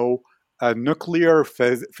know, a nuclear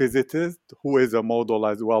physicist who is a model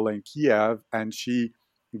as well in Kiev, and she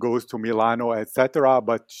goes to Milano, etc.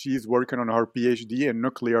 But she's working on her PhD in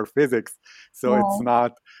nuclear physics, so it's Wow.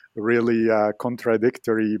 not really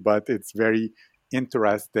contradictory, but it's very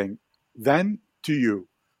interesting. Then to you,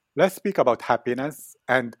 let's speak about happiness.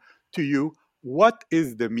 And to you, what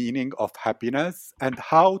is the meaning of happiness and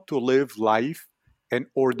how to live life in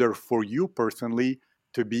order for you personally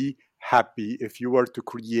to be happy? If you were to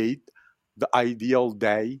create the ideal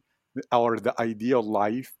day or the ideal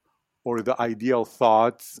life or the ideal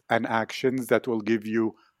thoughts and actions that will give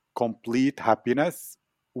you complete happiness,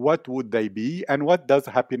 what would they be? And what does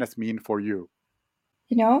happiness mean for you?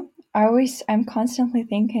 I'm constantly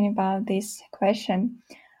thinking about this question.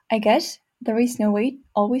 I guess there is no way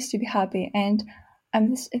always to be happy, and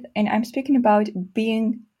I'm speaking about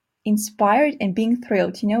being inspired and being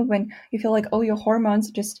thrilled. When you feel like all your hormones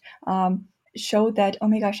just show that, oh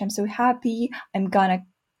my gosh, I'm so happy, I'm gonna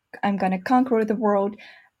conquer the world.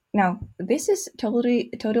 Now, this is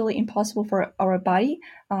totally impossible for our body,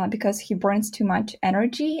 because he burns too much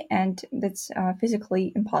energy, and that's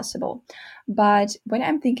physically impossible. But when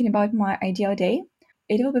I'm thinking about my ideal day,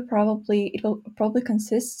 it will probably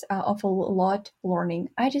consist of a lot learning.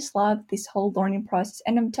 I just love this whole learning process,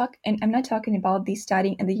 and I'm not talking about the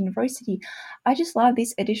studying in the university. I just love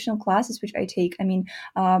these additional classes which I take. I mean,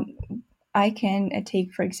 I can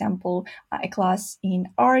take, for example, a class in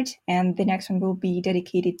art, and the next one will be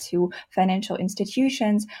dedicated to financial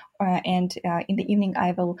institutions. And in the evening,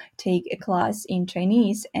 I will take a class in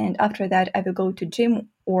Chinese, and after that, I will go to gym,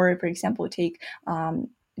 or, for example,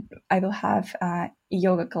 I will have a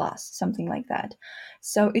yoga class, something like that.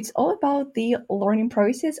 So it's all about the learning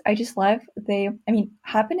process. I just love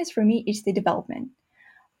happiness for me is the development.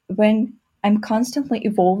 When I'm constantly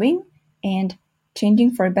evolving and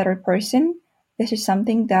changing for a better person, this is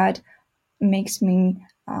something that makes me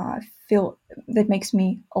feel that makes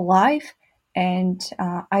me alive, and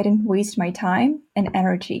I didn't waste my time and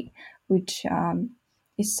energy, which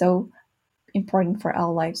is so important for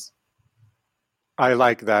our lives. I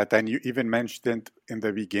like that. And you even mentioned in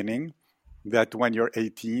the beginning that when you're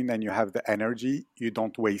 18 and you have the energy, you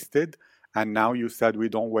don't waste it. And now you said we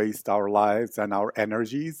don't waste our lives and our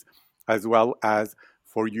energies, as well as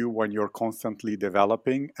for you when you're constantly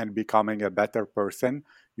developing and becoming a better person,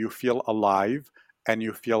 you feel alive and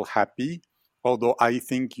you feel happy. Although I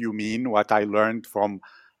think you mean what I learned from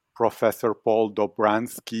Professor Paul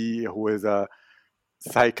Dobransky, who is a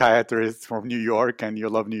psychiatrist from New York, and you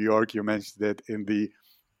love New York. You mentioned it in the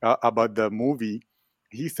about the movie.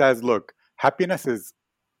 He says, "Look, happiness is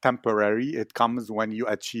temporary. It comes when you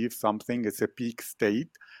achieve something. It's a peak state.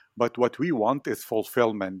 But what we want is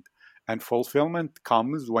fulfillment, and fulfillment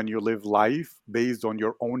comes when you live life based on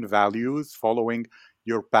your own values, following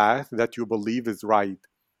your path that you believe is right."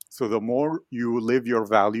 So the more you live your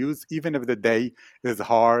values, even if the day is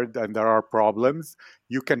hard and there are problems,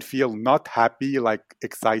 you can feel not happy, like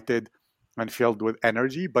excited and filled with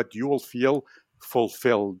energy, but you will feel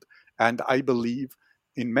fulfilled. And I believe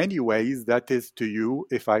in many ways that is to you,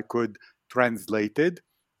 if I could translated,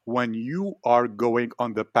 when you are going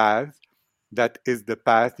on the path that is the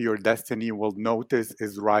path your destiny will notice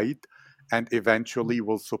is right and eventually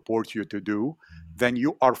will support you to do, then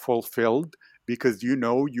you are fulfilled because you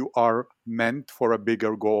know you are meant for a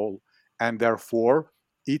bigger goal. And therefore,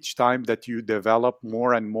 each time that you develop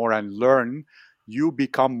more and more and learn, you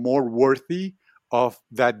become more worthy of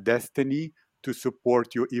that destiny to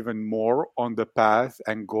support you even more on the path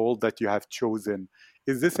and goal that you have chosen.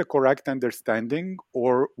 Is this a correct understanding,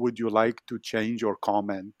 or would you like to change or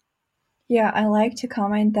comment? Yeah, I like to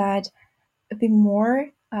comment that the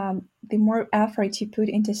more effort you put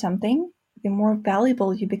into something, the more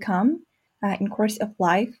valuable you become in course of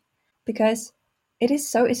life, because it is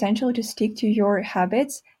so essential to stick to your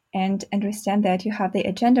habits and understand that you have the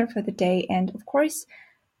agenda for the day. And of course,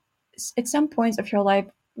 at some points of your life,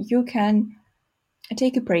 you can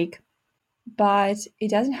take a break, but it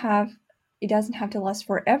doesn't have to last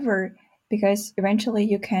forever, because eventually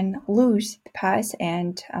you can lose the path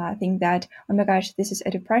and think that, oh my gosh, this is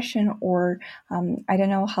a depression, or I don't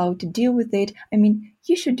know how to deal with it. I mean,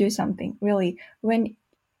 you should do something really when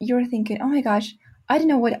you're thinking, oh my gosh, I don't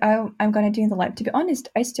know what I'm gonna do in the life. To be honest,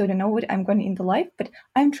 I still don't know what I'm going to in the life, but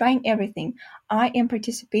I'm trying everything. I am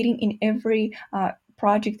participating in every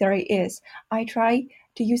project there is. I try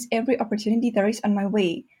to use every opportunity there is on my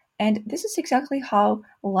way, and this is exactly how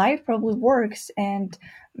life probably works. And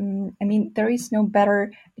I mean, there is no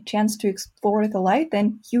better chance to explore the life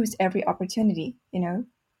than use every opportunity, you know?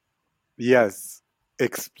 Yes,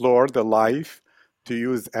 explore the life to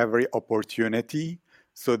use every opportunity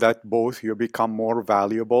so that both you become more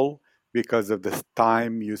valuable because of the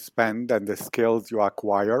time you spend and the skills you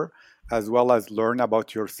acquire, as well as learn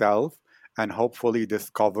about yourself and hopefully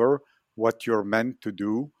discover what you're meant to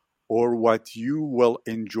do or what you will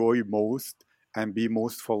enjoy most and be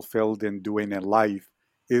most fulfilled in doing in life.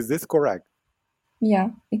 Is this correct? Yeah,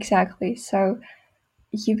 exactly. So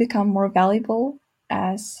you become more valuable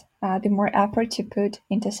as the more effort you put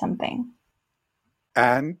into something.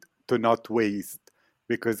 And to not waste,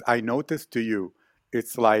 because I noticed to you,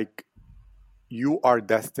 it's like you are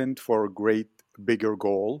destined for a great bigger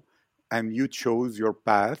goal and you chose your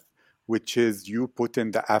path, which is you put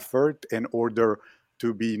in the effort in order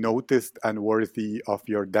to be noticed and worthy of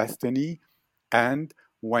your destiny. And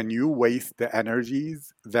when you waste the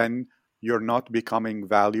energies, then you're not becoming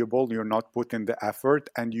valuable, you're not putting the effort,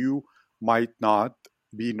 and you might not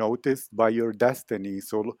be noticed by your destiny.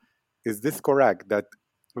 So is this correct that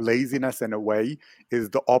laziness in a way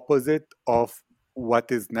is the opposite of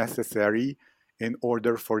what is necessary in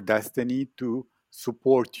order for destiny to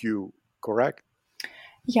support you, correct?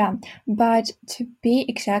 Yeah, but to be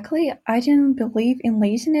exactly, I don't believe in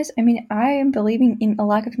laziness. I mean, I am believing in a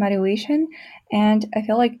lack of motivation, and I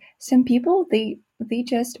feel like some people they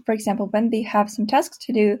just, for example, when they have some tasks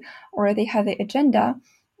to do or they have the agenda,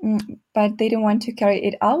 but they don't want to carry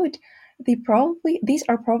it out, they probably these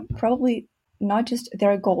are probably not just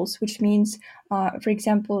their goals, which means, for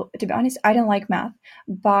example, to be honest, I don't like math,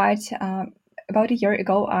 but about a year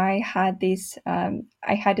ago, I had to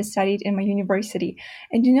study it in my university,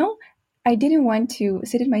 and I didn't want to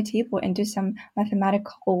sit at my table and do some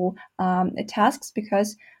mathematical tasks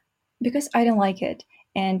because I don't like it.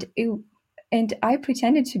 And I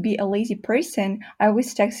pretended to be a lazy person. I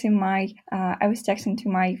was texting to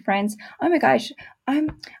my friends, "Oh my gosh, I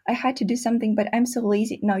had to do something, but I'm so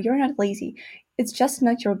lazy." No, you're not lazy. It's just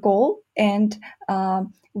not your goal. And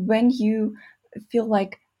when you feel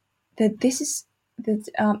like that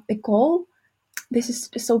a goal, this is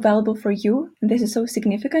so valuable for you, and this is so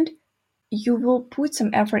significant, you will put some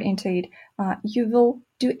effort into it. You will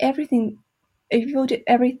do everything. You will do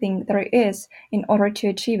everything there is in order to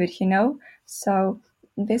achieve it. So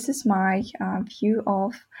this is my view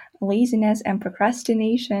of laziness and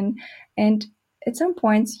procrastination. And at some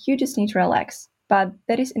points, you just need to relax. But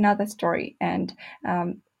that is another story. And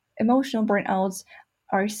emotional burnouts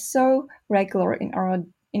are so regular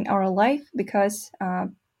in our life because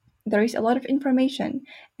there is a lot of information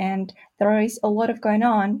and there is a lot of going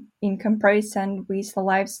on in comparison with the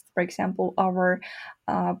lives, for example, our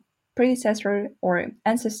uh, predecessor or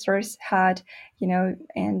ancestors had,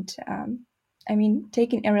 and I mean,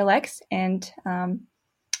 taking a relax and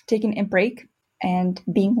taking a break and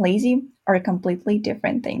being lazy are completely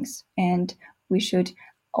different things, and we should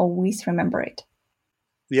always remember it.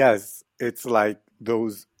 Yes, it's like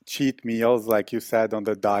those cheat meals, like you said on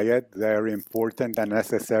the diet, they're important and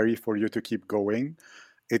necessary for you to keep going.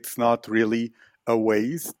 It's not really a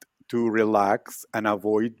waste to relax and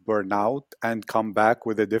avoid burnout and come back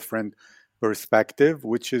with a different perspective,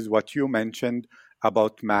 which is what you mentioned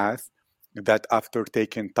about math. that after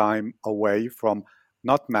taking time away from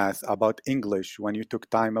not math, about English, when you took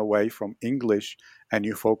time away from English and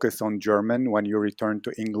you focus on German, when you return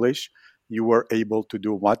to English, you were able to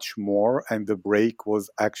do much more, and the break was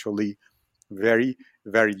actually very,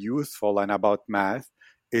 very useful. And about math,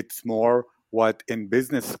 it's more what in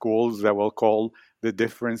business schools they will call the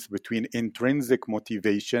difference between intrinsic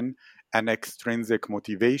motivation and extrinsic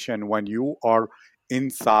motivation. When you are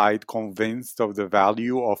inside convinced of the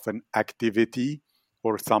value of an activity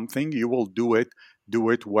or something, you will do it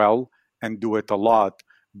well, and do it a lot.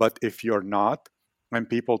 But if you're not, when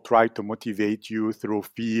people try to motivate you through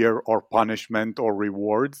fear or punishment or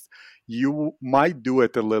rewards, you might do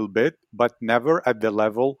it a little bit, but never at the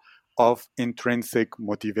level of intrinsic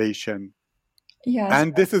motivation. Yes.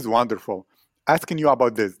 And this is wonderful. Asking you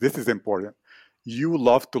about this, this is important. You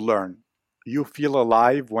love to learn. You feel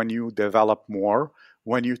alive when you develop more,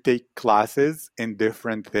 when you take classes in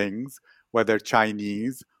different things, whether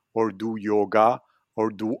Chinese or do yoga or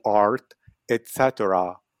do art,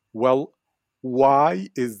 etc. Well, why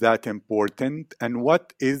is that important? And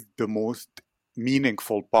what is the most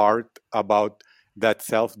meaningful part about that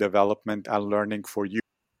self development and learning for you?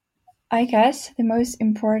 I guess the most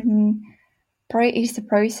important part is the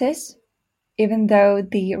process, even though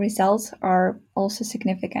the results are also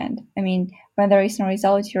significant. I mean, when there is no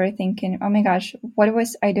result, you're thinking, oh my gosh, what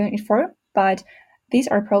was I doing it for? But these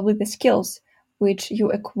are probably the skills which you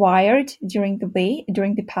acquired during the way,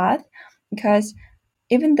 during the path, because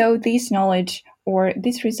even though this knowledge or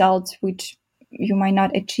these results, which you might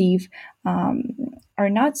not achieve, um, are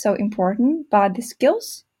not so important, but the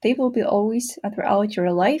skills, they will be always throughout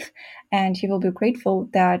your life, and you will be grateful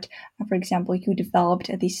that, for example, you developed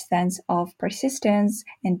this sense of persistence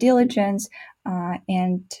and diligence,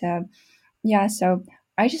 and yeah, so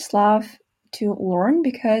I just love to learn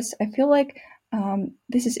because I feel like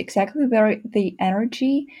this is exactly where the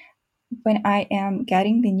energy, when I am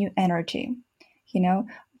getting the new energy, you know,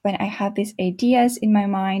 when I have these ideas in my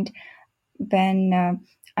mind, when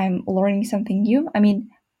I'm learning something new. I mean,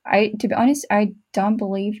 to be honest, I don't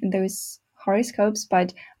believe in those horoscopes,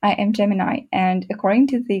 but I am Gemini, and according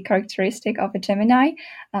to the characteristic of a Gemini,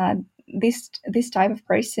 uh, this type of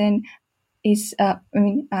person is,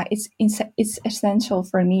 it's essential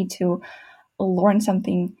for me to learn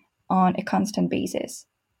something on a constant basis.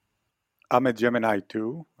 I'm a Gemini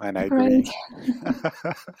too, and I Great. agree.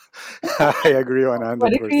 I agree What a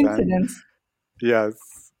 100%. coincidence.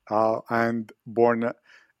 Yes, and born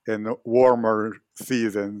in warmer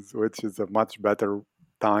seasons, which is a much better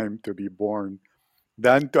time to be born.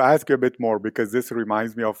 Then to ask you a bit more, because this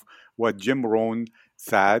reminds me of what Jim Rohn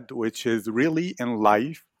said, which is really in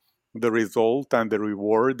life, the result and the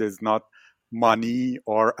reward is not money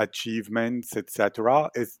or achievements, etc.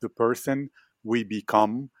 It's the person we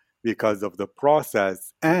become because of the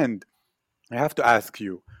process. And I have to ask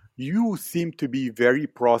you, you seem to be very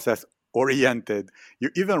process oriented. You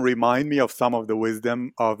even remind me of some of the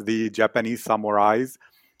wisdom of the Japanese samurais,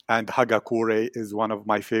 and Hagakure is one of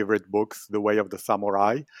my favorite books, The Way of the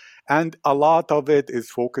Samurai. And a lot of it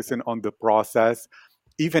is focusing on the process.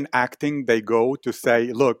 Even acting, they go to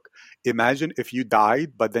say, look, imagine if you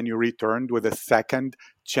died, but then you returned with a second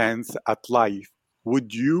chance at life.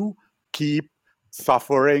 Would you keep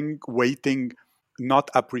suffering, waiting, not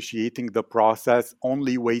appreciating the process,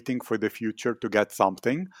 only waiting for the future to get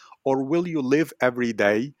something? Or will you live every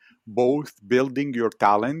day, both building your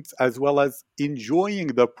talents as well as enjoying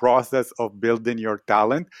the process of building your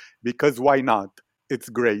talent? Because why not? It's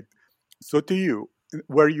great. So, to you,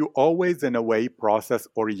 were you always in a way process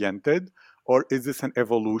oriented, or is this an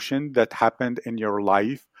evolution that happened in your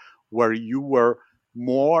life where you were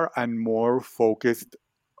more and more focused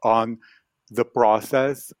on the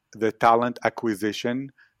process, the talent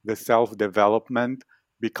acquisition, the self development,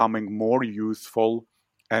 becoming more useful,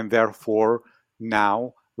 and therefore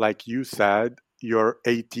now, like you said, your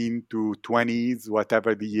 18 to 20s,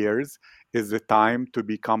 whatever the years, is the time to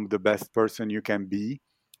become the best person you can be,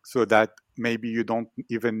 so that maybe you don't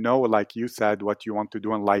even know, like you said, what you want to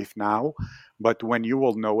do in life now, but when you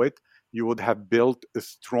will know it, you would have built a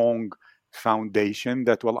strong foundation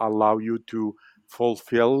that will allow you to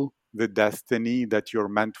fulfill the destiny that you're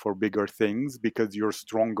meant for bigger things because you're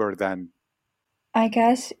stronger than. I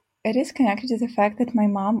guess it is connected to the fact that my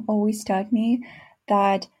mom always taught me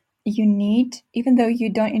that you need, even though you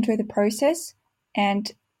don't enjoy the process, and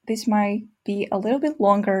this might be a little bit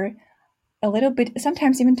longer, a little bit,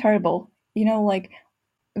 sometimes even terrible, like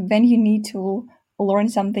when you need to learn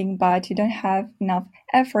something, but you don't have enough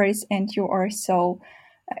efforts and you are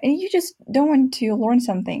and you just don't want to learn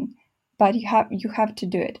something, but you have to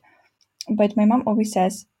do it. But my mom always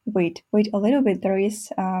says, wait a little bit. There is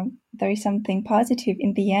something positive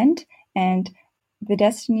in the end, and the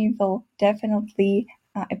destiny will definitely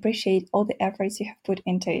appreciate all the efforts you have put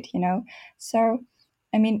into it, you know? So,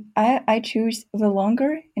 I mean, I choose the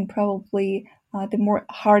longer and probably the more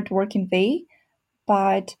hardworking way,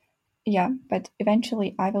 but yeah, but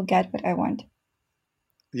eventually I will get what I want.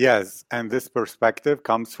 Yes, and this perspective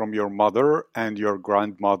comes from your mother and your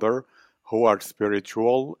grandmother, who are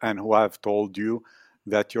spiritual and who have told you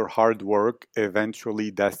that your hard work, eventually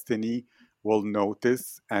destiny will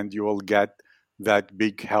notice and you will get that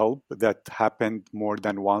big help that happened more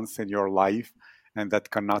than once in your life and that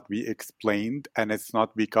cannot be explained. And it's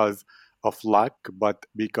not because of luck, but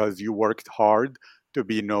because you worked hard to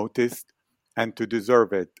be noticed and to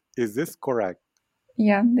deserve it. Is this correct?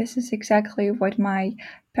 Yeah, this is exactly what my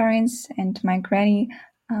parents and my granny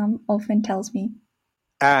often tells me.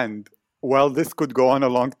 And well, this could go on a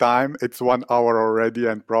long time. It's 1 hour already,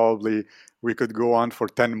 and probably we could go on for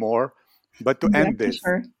 10 more. But to Yeah, end for this,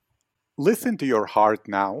 sure. listen to your heart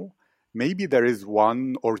now. Maybe there is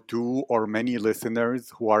one or two or many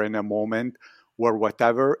listeners who are in a moment where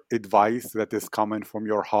whatever advice that is coming from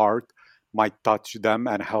your heart might touch them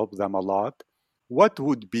and help them a lot. What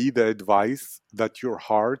would be the advice that your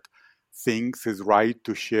heart thinks is right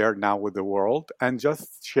to share now with the world? And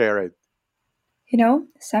just share it. You know,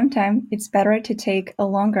 sometimes it's better to take a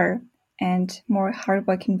longer and more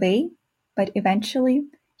hardworking way, but eventually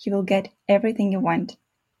you will get everything you want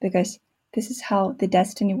because this is how the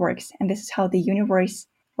destiny works and this is how the universe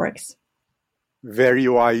works. Very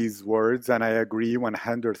wise words, and I agree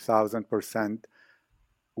 100,000%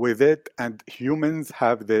 with it. And humans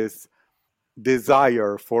have this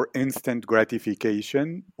desire for instant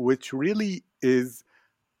gratification, which really is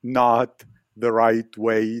not the right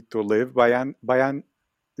way to live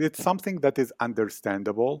it's something that is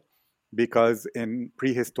understandable because in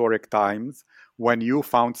prehistoric times when you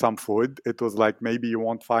found some food it was like maybe you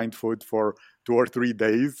won't find food for 2 or 3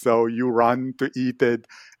 days, so you run to eat it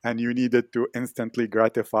and you needed to instantly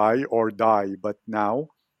gratify or die. But now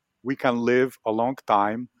we can live a long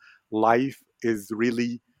time. Life is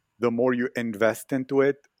really, the more you invest into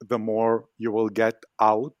it, the more you will get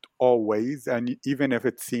out always. And even if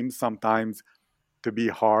it seems sometimes to be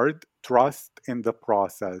hard, trust in the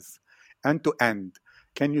process. And to end,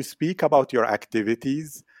 can you speak about your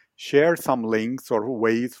activities? Share some links or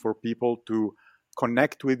ways for people to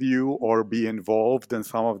connect with you or be involved in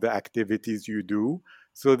some of the activities you do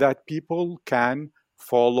so that people can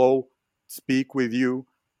follow, speak with you,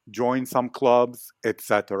 join some clubs,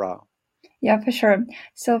 etc. Yeah, for sure.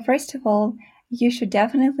 So first of all, you should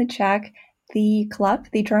definitely check the club,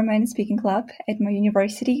 the German speaking club at my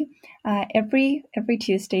university. Every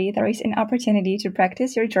Tuesday, there is an opportunity to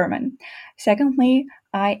practice your German. Secondly,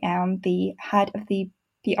 I am the head of the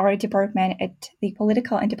PR department at the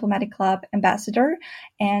Political and Diplomatic Club ambassador,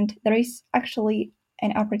 and there is actually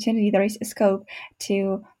an opportunity. There is a scope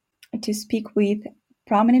to speak with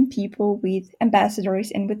prominent people, with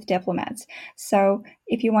ambassadors, and with diplomats. So,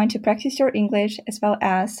 if you want to practice your English as well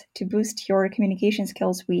as to boost your communication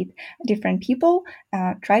skills with different people,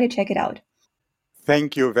 try to check it out.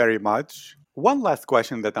 Thank you very much. One last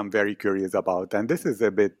question that I'm very curious about, and this is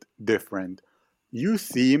a bit different. You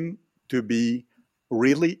seem to be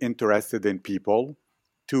really interested in people,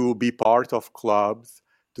 to be part of clubs,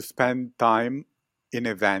 to spend time in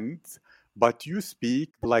events, but you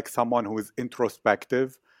speak like someone who is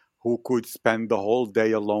introspective, who could spend the whole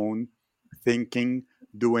day alone thinking,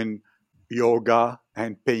 doing yoga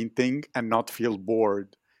and painting and not feel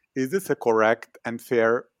bored. Is this a correct and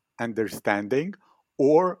fair understanding?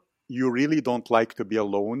 Or you really don't like to be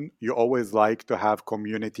alone? You always like to have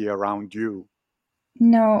community around you.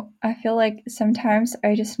 No, I feel like sometimes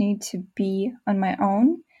I just need to be on my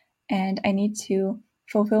own and I need to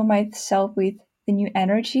fulfill myself with the new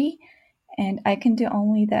energy, and I can do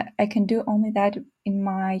only that in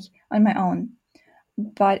my on my own.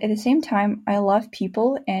 But at the same time, I love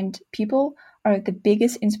people, and people are the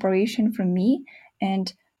biggest inspiration for me.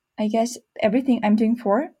 And I guess everything I'm doing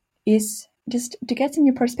for is just to get some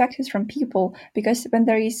new perspectives from people, because when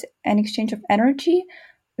there is an exchange of energy,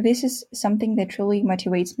 this is something that truly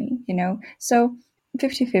motivates me, you know? So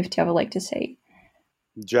 50-50, I would like to say.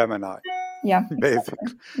 Gemini, Yeah, exactly.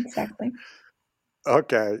 basically. Exactly.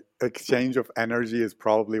 Okay, exchange of energy is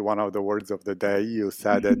probably one of the words of the day. You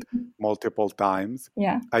said it multiple times.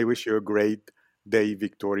 Yeah. I wish you a great day,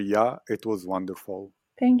 Victoria. It was wonderful.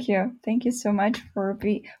 Thank you. Thank you so much for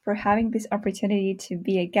having this opportunity to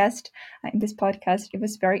be a guest in this podcast. It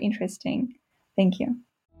was very interesting. Thank you.